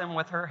wiped them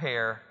with her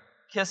hair,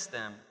 kissed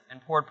them,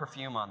 and poured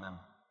perfume on them.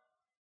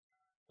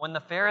 When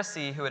the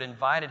Pharisee who had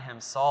invited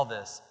him saw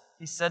this,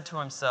 he said to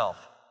himself,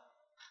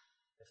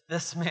 "If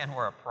this man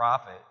were a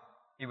prophet,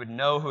 he would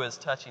know who is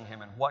touching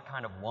him and what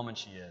kind of woman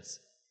she is,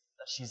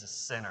 that she's a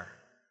sinner."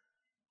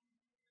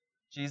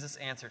 Jesus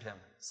answered him,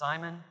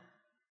 "Simon,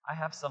 I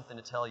have something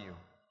to tell you."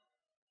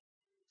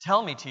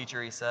 "Tell me,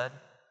 teacher," he said.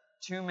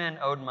 2 men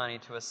owed money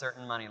to a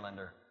certain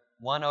moneylender.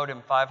 One owed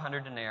him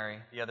 500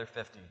 denarii, the other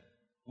 50.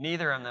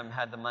 Neither of them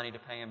had the money to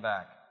pay him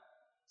back.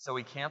 So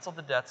he canceled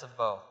the debts of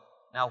both.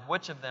 Now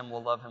which of them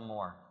will love him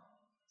more?"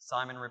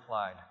 Simon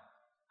replied,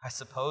 "I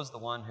suppose the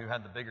one who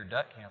had the bigger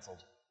debt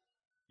canceled."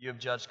 "You have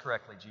judged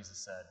correctly,"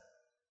 Jesus said.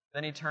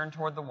 Then he turned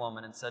toward the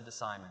woman and said to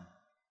Simon,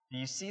 "Do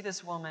you see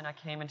this woman? I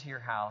came into your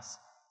house.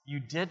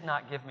 You did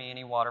not give me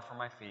any water for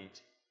my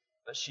feet,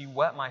 but she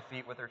wet my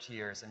feet with her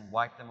tears and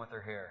wiped them with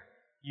her hair.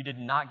 You did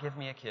not give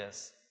me a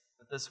kiss,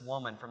 but this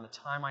woman from the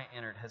time I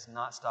entered has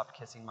not stopped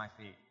kissing my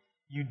feet.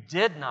 You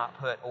did not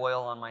put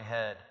oil on my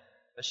head,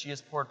 but she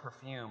has poured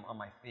perfume on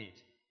my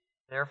feet.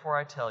 Therefore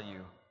I tell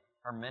you,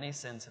 her many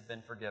sins have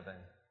been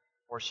forgiven,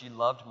 for she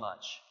loved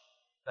much.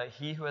 But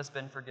he who has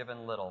been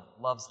forgiven little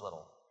loves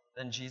little."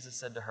 Then Jesus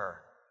said to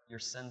her, "Your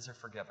sins are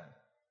forgiven."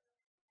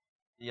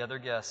 The other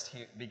guests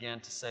began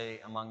to say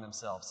among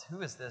themselves,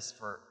 "Who is this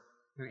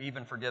who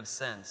even forgives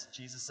sins?"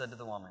 Jesus said to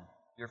the woman,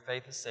 "Your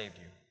faith has saved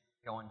you.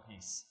 Go in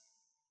peace."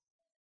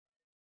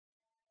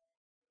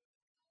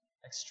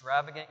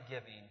 Extravagant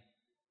giving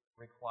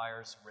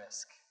requires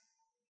risk.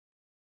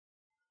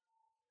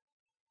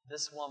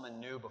 This woman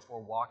knew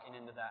before walking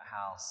into that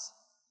house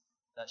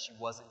that she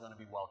wasn't going to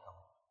be welcome.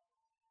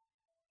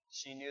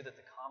 She knew that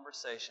the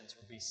conversations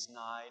would be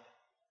snide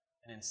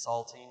and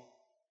insulting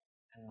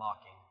and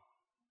mocking.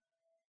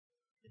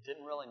 It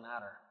didn't really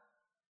matter.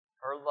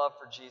 Her love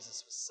for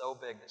Jesus was so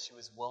big that she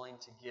was willing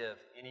to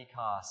give any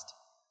cost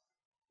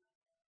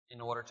in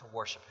order to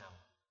worship him.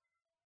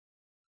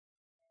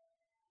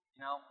 You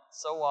know,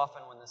 so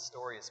often when this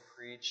story is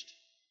preached,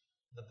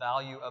 the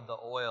value of the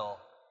oil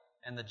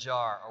and the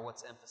jar are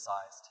what's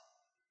emphasized.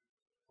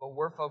 But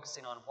we're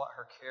focusing on what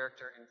her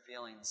character and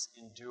feelings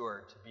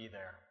endured to be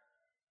there.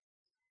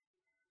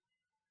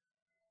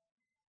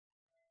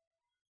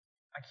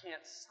 I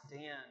can't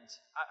stand,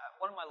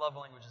 one of my love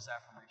languages is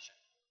affirmation.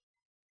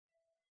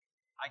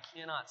 I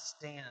cannot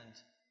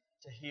stand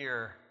to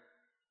hear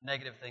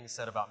negative things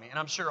said about me. And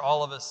I'm sure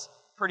all of us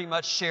pretty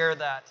much share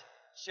that.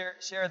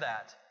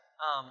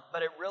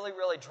 But it really,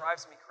 really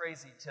drives me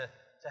crazy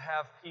to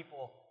have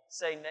people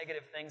say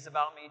negative things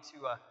about me,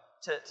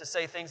 to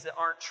say things that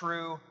aren't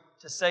true,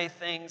 to say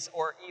things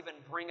or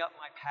even bring up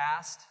my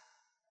past.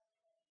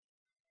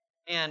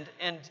 And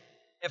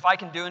if I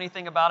can do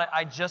anything about it,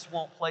 I just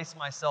won't place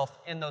myself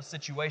in those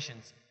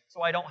situations.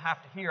 So I don't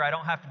have to hear. I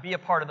don't have to be a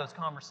part of those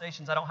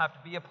conversations. I don't have to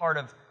be a part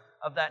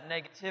of that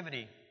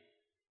negativity.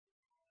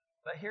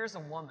 But here's a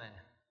woman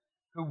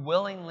who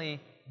willingly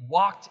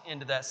walked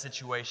into that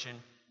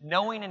situation,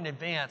 knowing in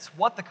advance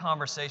what the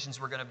conversations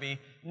were going to be,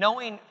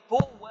 knowing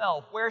full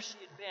well where she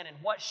had been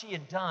and what she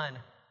had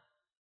done,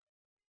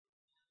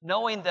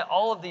 knowing that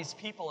all of these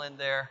people in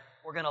there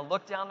were going to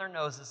look down their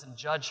noses and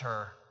judge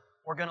her.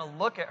 We're going to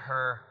look at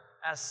her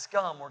as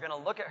scum. We're going to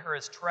look at her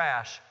as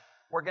trash.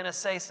 We're going to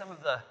say some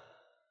of the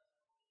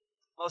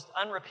most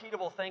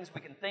unrepeatable things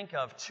we can think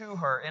of to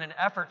her in an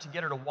effort to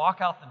get her to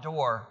walk out the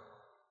door.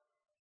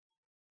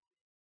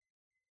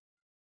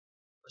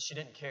 But she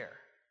didn't care.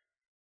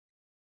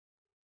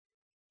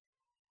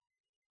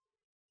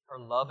 Her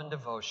love and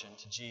devotion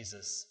to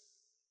Jesus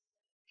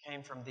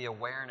came from the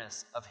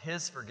awareness of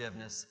his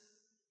forgiveness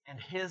and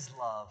his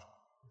love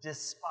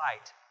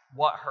despite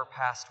what her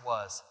past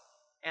was.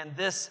 And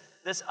this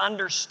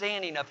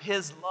understanding of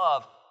his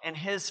love and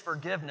his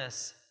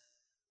forgiveness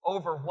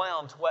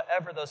overwhelmed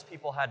whatever those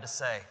people had to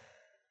say.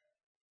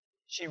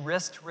 She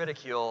risked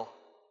ridicule,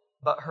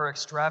 but her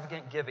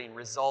extravagant giving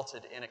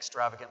resulted in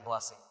extravagant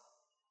blessing.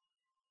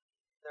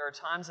 There are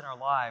times in our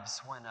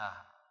lives when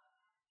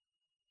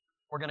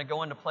we're going to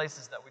go into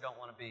places that we don't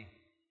want to be.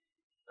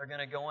 They're going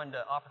to go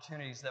into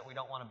opportunities that we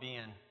don't want to be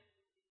in.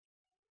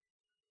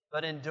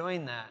 But in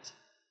doing that,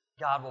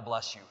 God will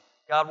bless you.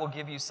 God will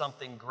give you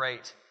something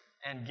great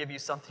and give you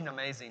something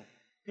amazing.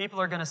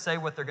 People are going to say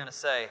what they're going to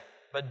say,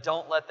 but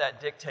don't let that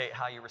dictate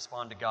how you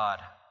respond to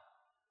God.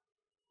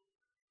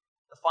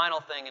 The final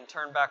thing, and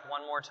turn back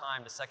one more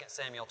time to 2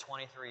 Samuel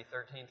 23,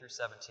 13 through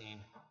 17,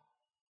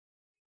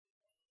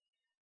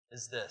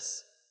 is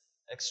this.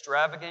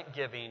 Extravagant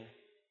giving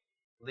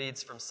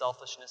leads from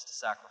selfishness to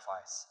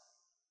sacrifice.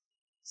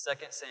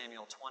 2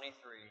 Samuel 23,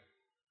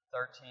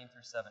 13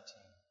 through 17.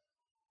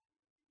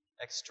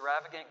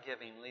 Extravagant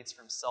giving leads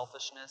from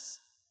selfishness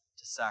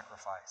to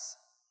sacrifice.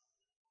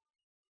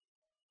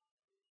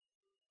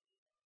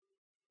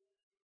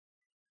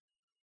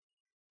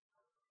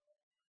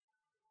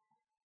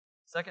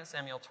 2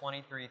 Samuel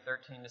 23,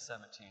 13 to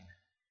 17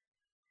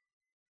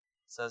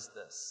 says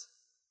this.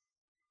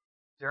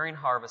 During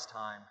harvest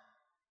time,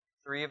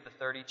 3 of the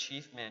 30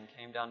 chief men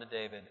came down to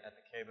David at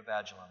the cave of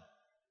Adullam,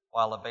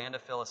 while a band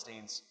of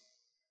Philistines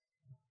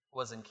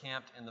was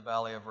encamped in the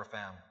valley of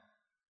Rephaim.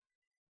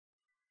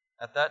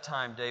 At that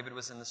time, David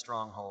was in the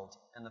stronghold,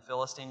 and the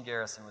Philistine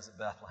garrison was at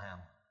Bethlehem.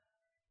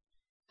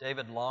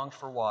 David longed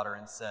for water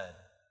and said,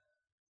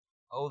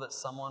 "Oh, that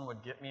someone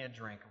would get me a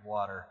drink of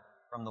water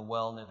from the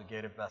well near the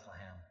gate of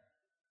Bethlehem."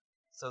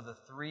 So the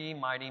 3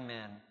 mighty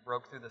men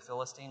broke through the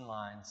Philistine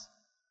lines,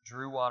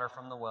 drew water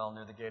from the well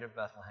near the gate of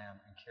Bethlehem,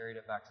 and carried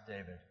it back to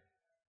David.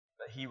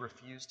 But he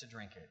refused to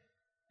drink it.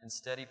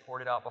 Instead, he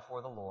poured it out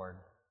before the Lord.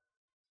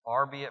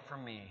 "Far be it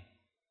from me,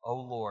 O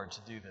Lord,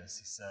 to do this,"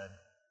 he said.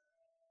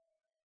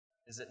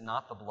 "Is it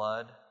not the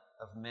blood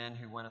of men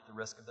who went at the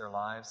risk of their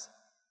lives?"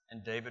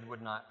 And David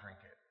would not drink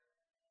it.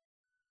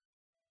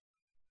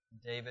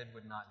 David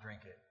would not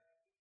drink it.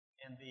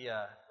 In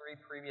the 3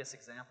 previous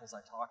examples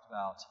I talked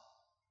about,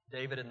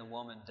 David and the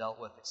woman dealt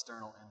with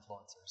external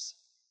influencers.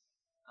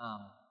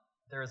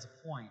 There is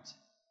a point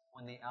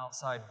when the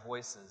outside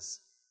voices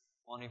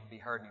won't even be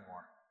heard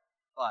anymore.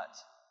 But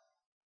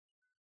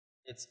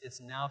it's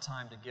now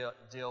time to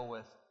deal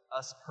with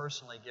us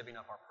personally giving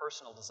up our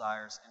personal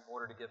desires in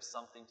order to give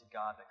something to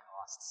God that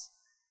costs.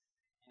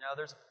 You know,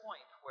 there's a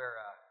point where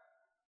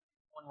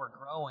when we're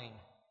growing,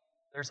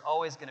 there's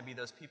always going to be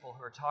those people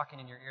who are talking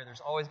in your ear.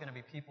 There's always going to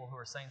be people who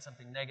are saying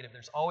something negative.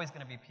 There's always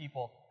going to be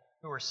people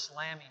who are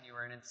slamming you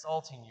or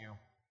insulting you.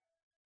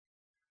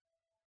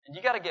 And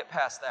you got to get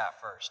past that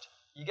first.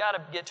 You got to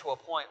get to a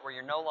point where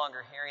you're no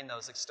longer hearing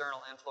those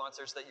external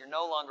influencers, that you're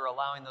no longer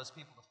allowing those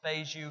people to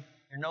phase you.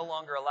 You're no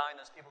longer allowing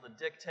those people to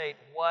dictate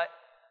what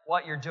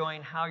you're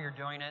doing, how you're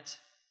doing it.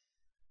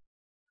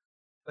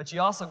 But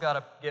you also got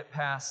to get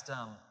past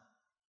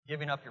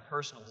giving up your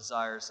personal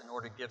desires in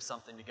order to give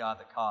something to God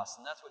that costs.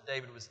 And that's what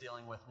David was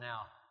dealing with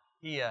now.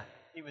 He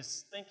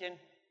was thinking,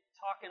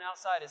 talking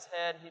outside his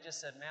head. He just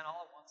said, "Man,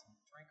 all I want is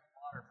a drink of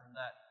water from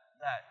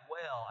that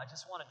well. I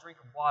just want a drink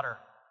of water.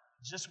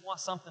 I just want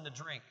something to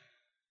drink."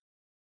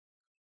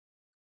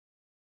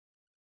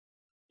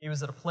 He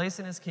was at a place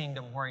in his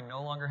kingdom where he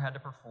no longer had to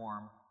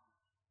perform.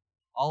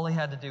 All he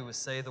had to do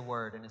was say the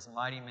word, and his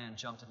mighty men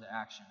jumped into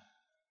action.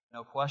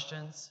 No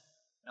questions,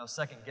 no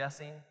second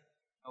guessing,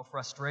 no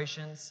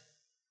frustrations.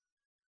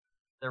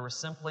 There were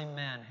simply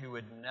men who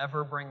would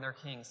never bring their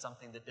king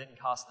something that didn't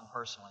cost them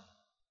personally.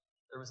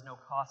 There was no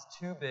cost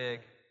too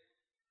big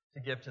to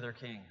give to their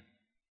king.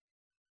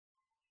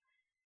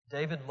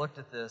 David looked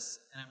at this,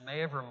 and it may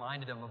have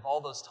reminded him of all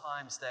those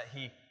times that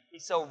he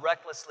so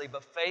recklessly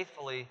but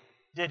faithfully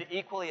did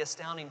equally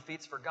astounding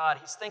feats for God.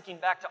 He's thinking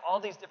back to all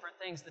these different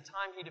things, the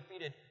time he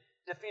defeated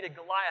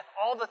Goliath,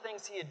 all the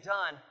things he had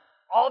done,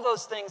 all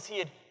those things he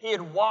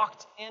had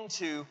walked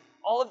into,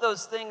 all of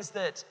those things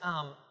that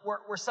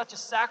were such a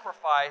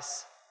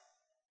sacrifice.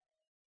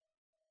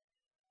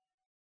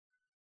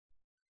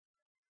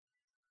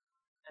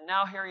 And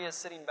now here he is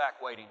sitting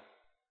back waiting.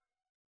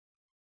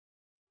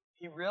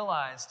 He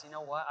realized, you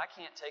know what, I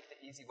can't take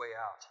the easy way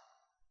out.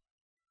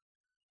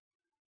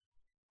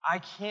 I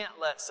can't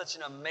let such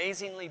an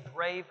amazingly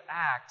brave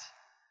act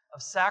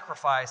of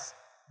sacrifice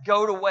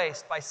go to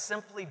waste by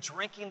simply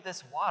drinking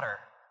this water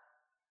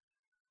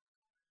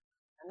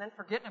and then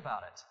forgetting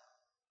about it.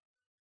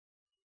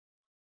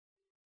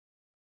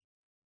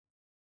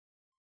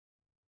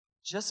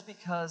 Just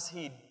because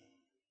he'd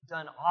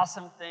done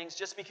awesome things,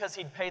 just because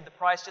he'd paid the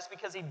price, just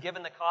because he'd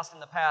given the cost in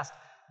the past,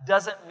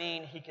 doesn't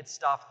mean he could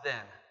stop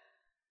then.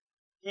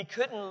 He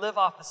couldn't live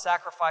off the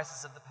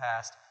sacrifices of the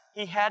past.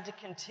 He had to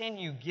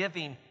continue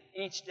giving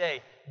each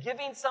day.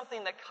 Giving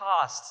something that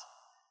costs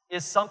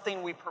is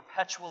something we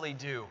perpetually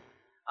do.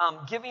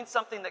 Giving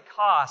something that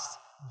costs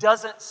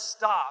doesn't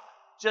stop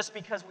just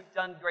because we've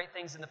done great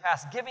things in the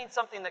past. Giving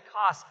something that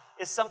costs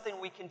is something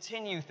we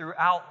continue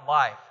throughout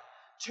life.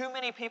 Too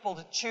many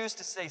people choose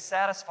to stay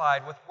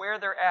satisfied with where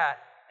they're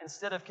at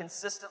instead of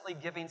consistently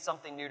giving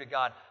something new to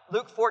God.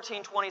 Luke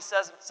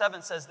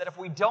 14:27 says that if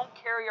we don't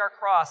carry our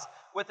cross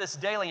with us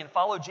daily and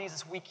follow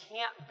Jesus, we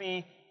can't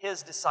be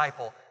His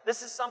disciple.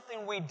 This is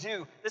something we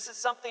do. This is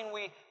something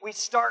we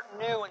start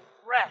new and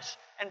fresh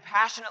and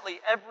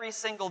passionately every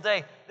single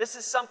day. This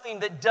is something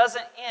that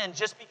doesn't end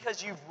just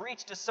because you've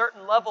reached a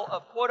certain level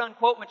of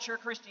quote-unquote mature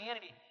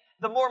Christianity.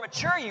 The more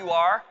mature you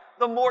are,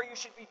 the more you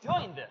should be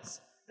doing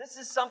this. This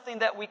is something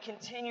that we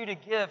continue to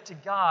give to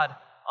God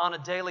on a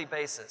daily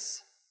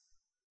basis.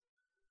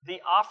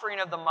 The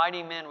offering of the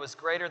mighty men was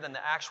greater than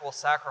the actual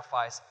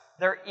sacrifice.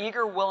 Their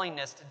eager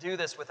willingness to do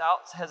this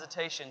without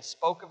hesitation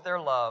spoke of their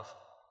love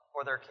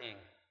for their king.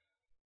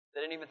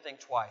 They didn't even think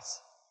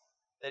twice.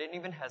 They didn't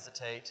even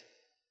hesitate.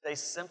 They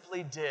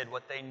simply did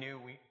what they knew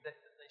that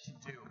they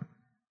should do.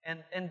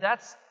 And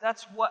that's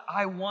what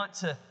I want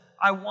to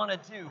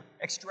do.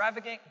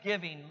 Extravagant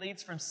giving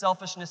leads from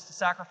selfishness to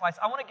sacrifice.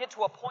 I want to get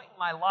to a point in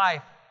my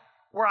life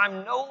where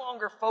I'm no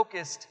longer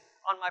focused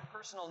on my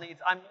personal needs.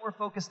 I'm more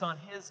focused on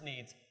His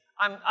needs.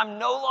 I'm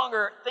no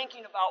longer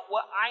thinking about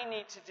what I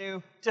need to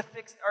do to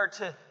fix or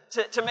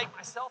to make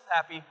myself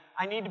happy.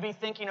 I need to be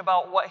thinking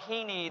about what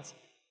He needs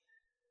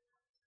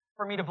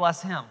for me to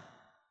bless Him.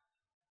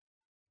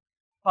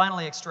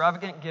 Finally,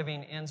 extravagant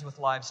giving ends with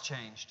lives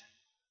changed.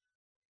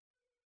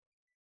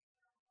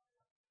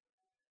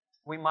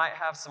 We might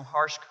have some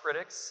harsh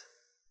critics.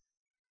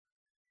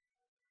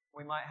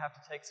 We might have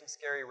to take some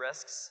scary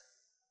risks.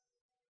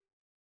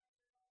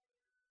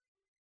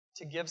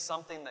 To give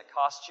something that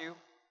costs you,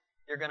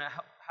 you're going to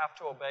have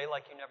to obey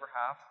like you never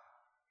have.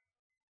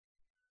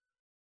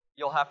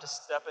 You'll have to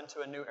step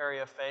into a new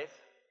area of faith.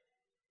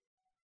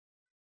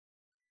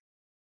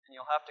 And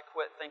you'll have to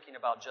quit thinking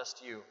about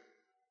just you.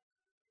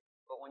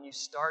 But when you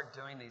start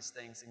doing these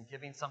things and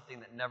giving something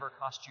that never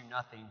cost you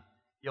nothing,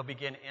 you'll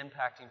begin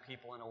impacting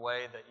people in a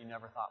way that you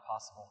never thought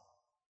possible.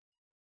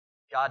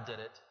 God did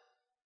it.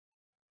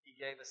 He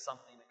gave us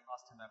something that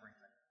cost Him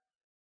everything.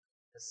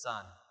 His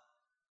Son.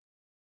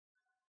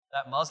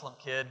 That Muslim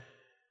kid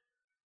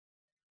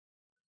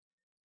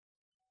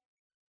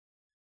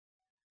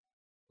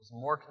was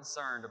more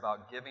concerned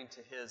about giving to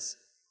his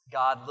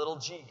God, little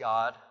g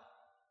God,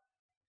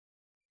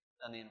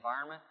 than the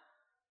environment,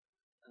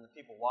 than the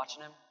people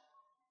watching him,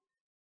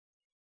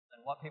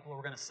 than what people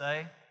were going to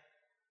say,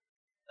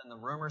 than the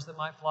rumors that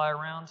might fly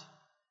around.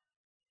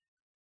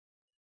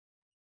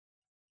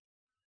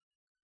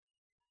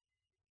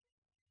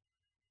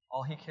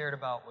 All he cared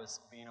about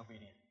was being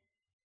obedient.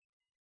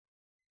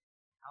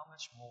 How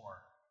much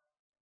more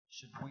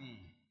should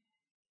we,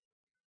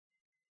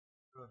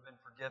 who have been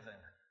forgiven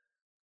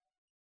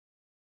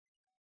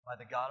by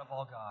the God of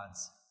all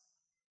gods,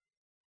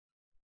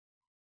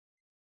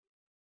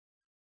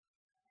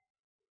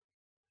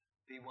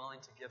 be willing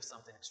to give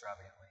something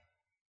extravagantly?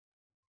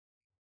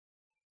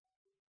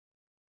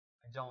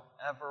 I don't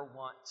ever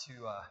want to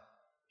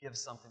give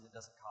something that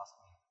doesn't cost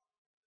me.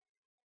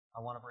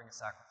 I want to bring a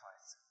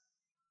sacrifice.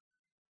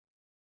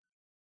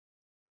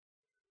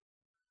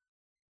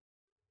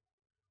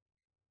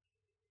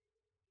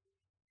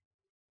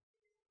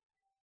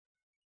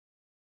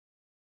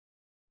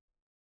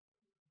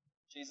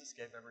 Jesus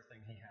gave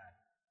everything He had.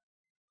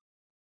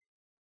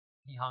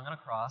 He hung on a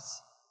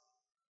cross.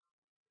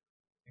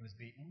 He was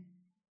beaten.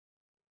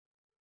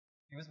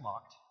 He was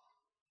mocked.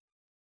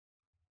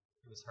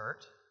 He was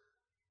hurt.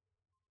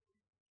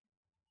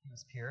 He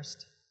was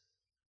pierced.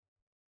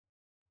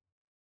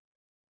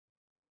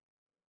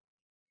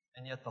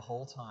 And yet the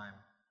whole time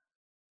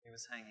He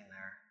was hanging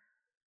there,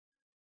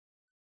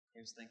 He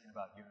was thinking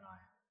about you and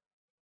I.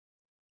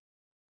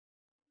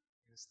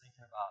 He was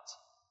thinking about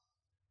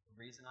the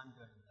reason I'm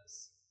doing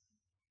this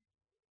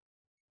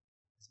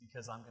is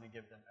because I'm going to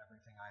give them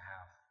everything I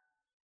have.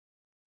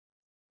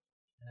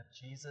 And if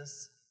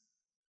Jesus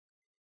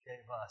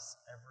gave us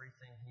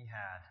everything He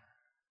had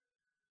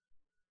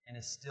and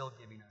is still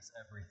giving us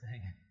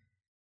everything,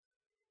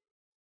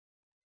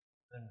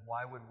 then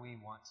why would we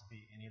want to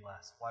be any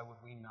less? Why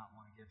would we not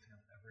want to give Him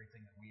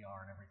everything that we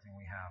are and everything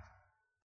we have?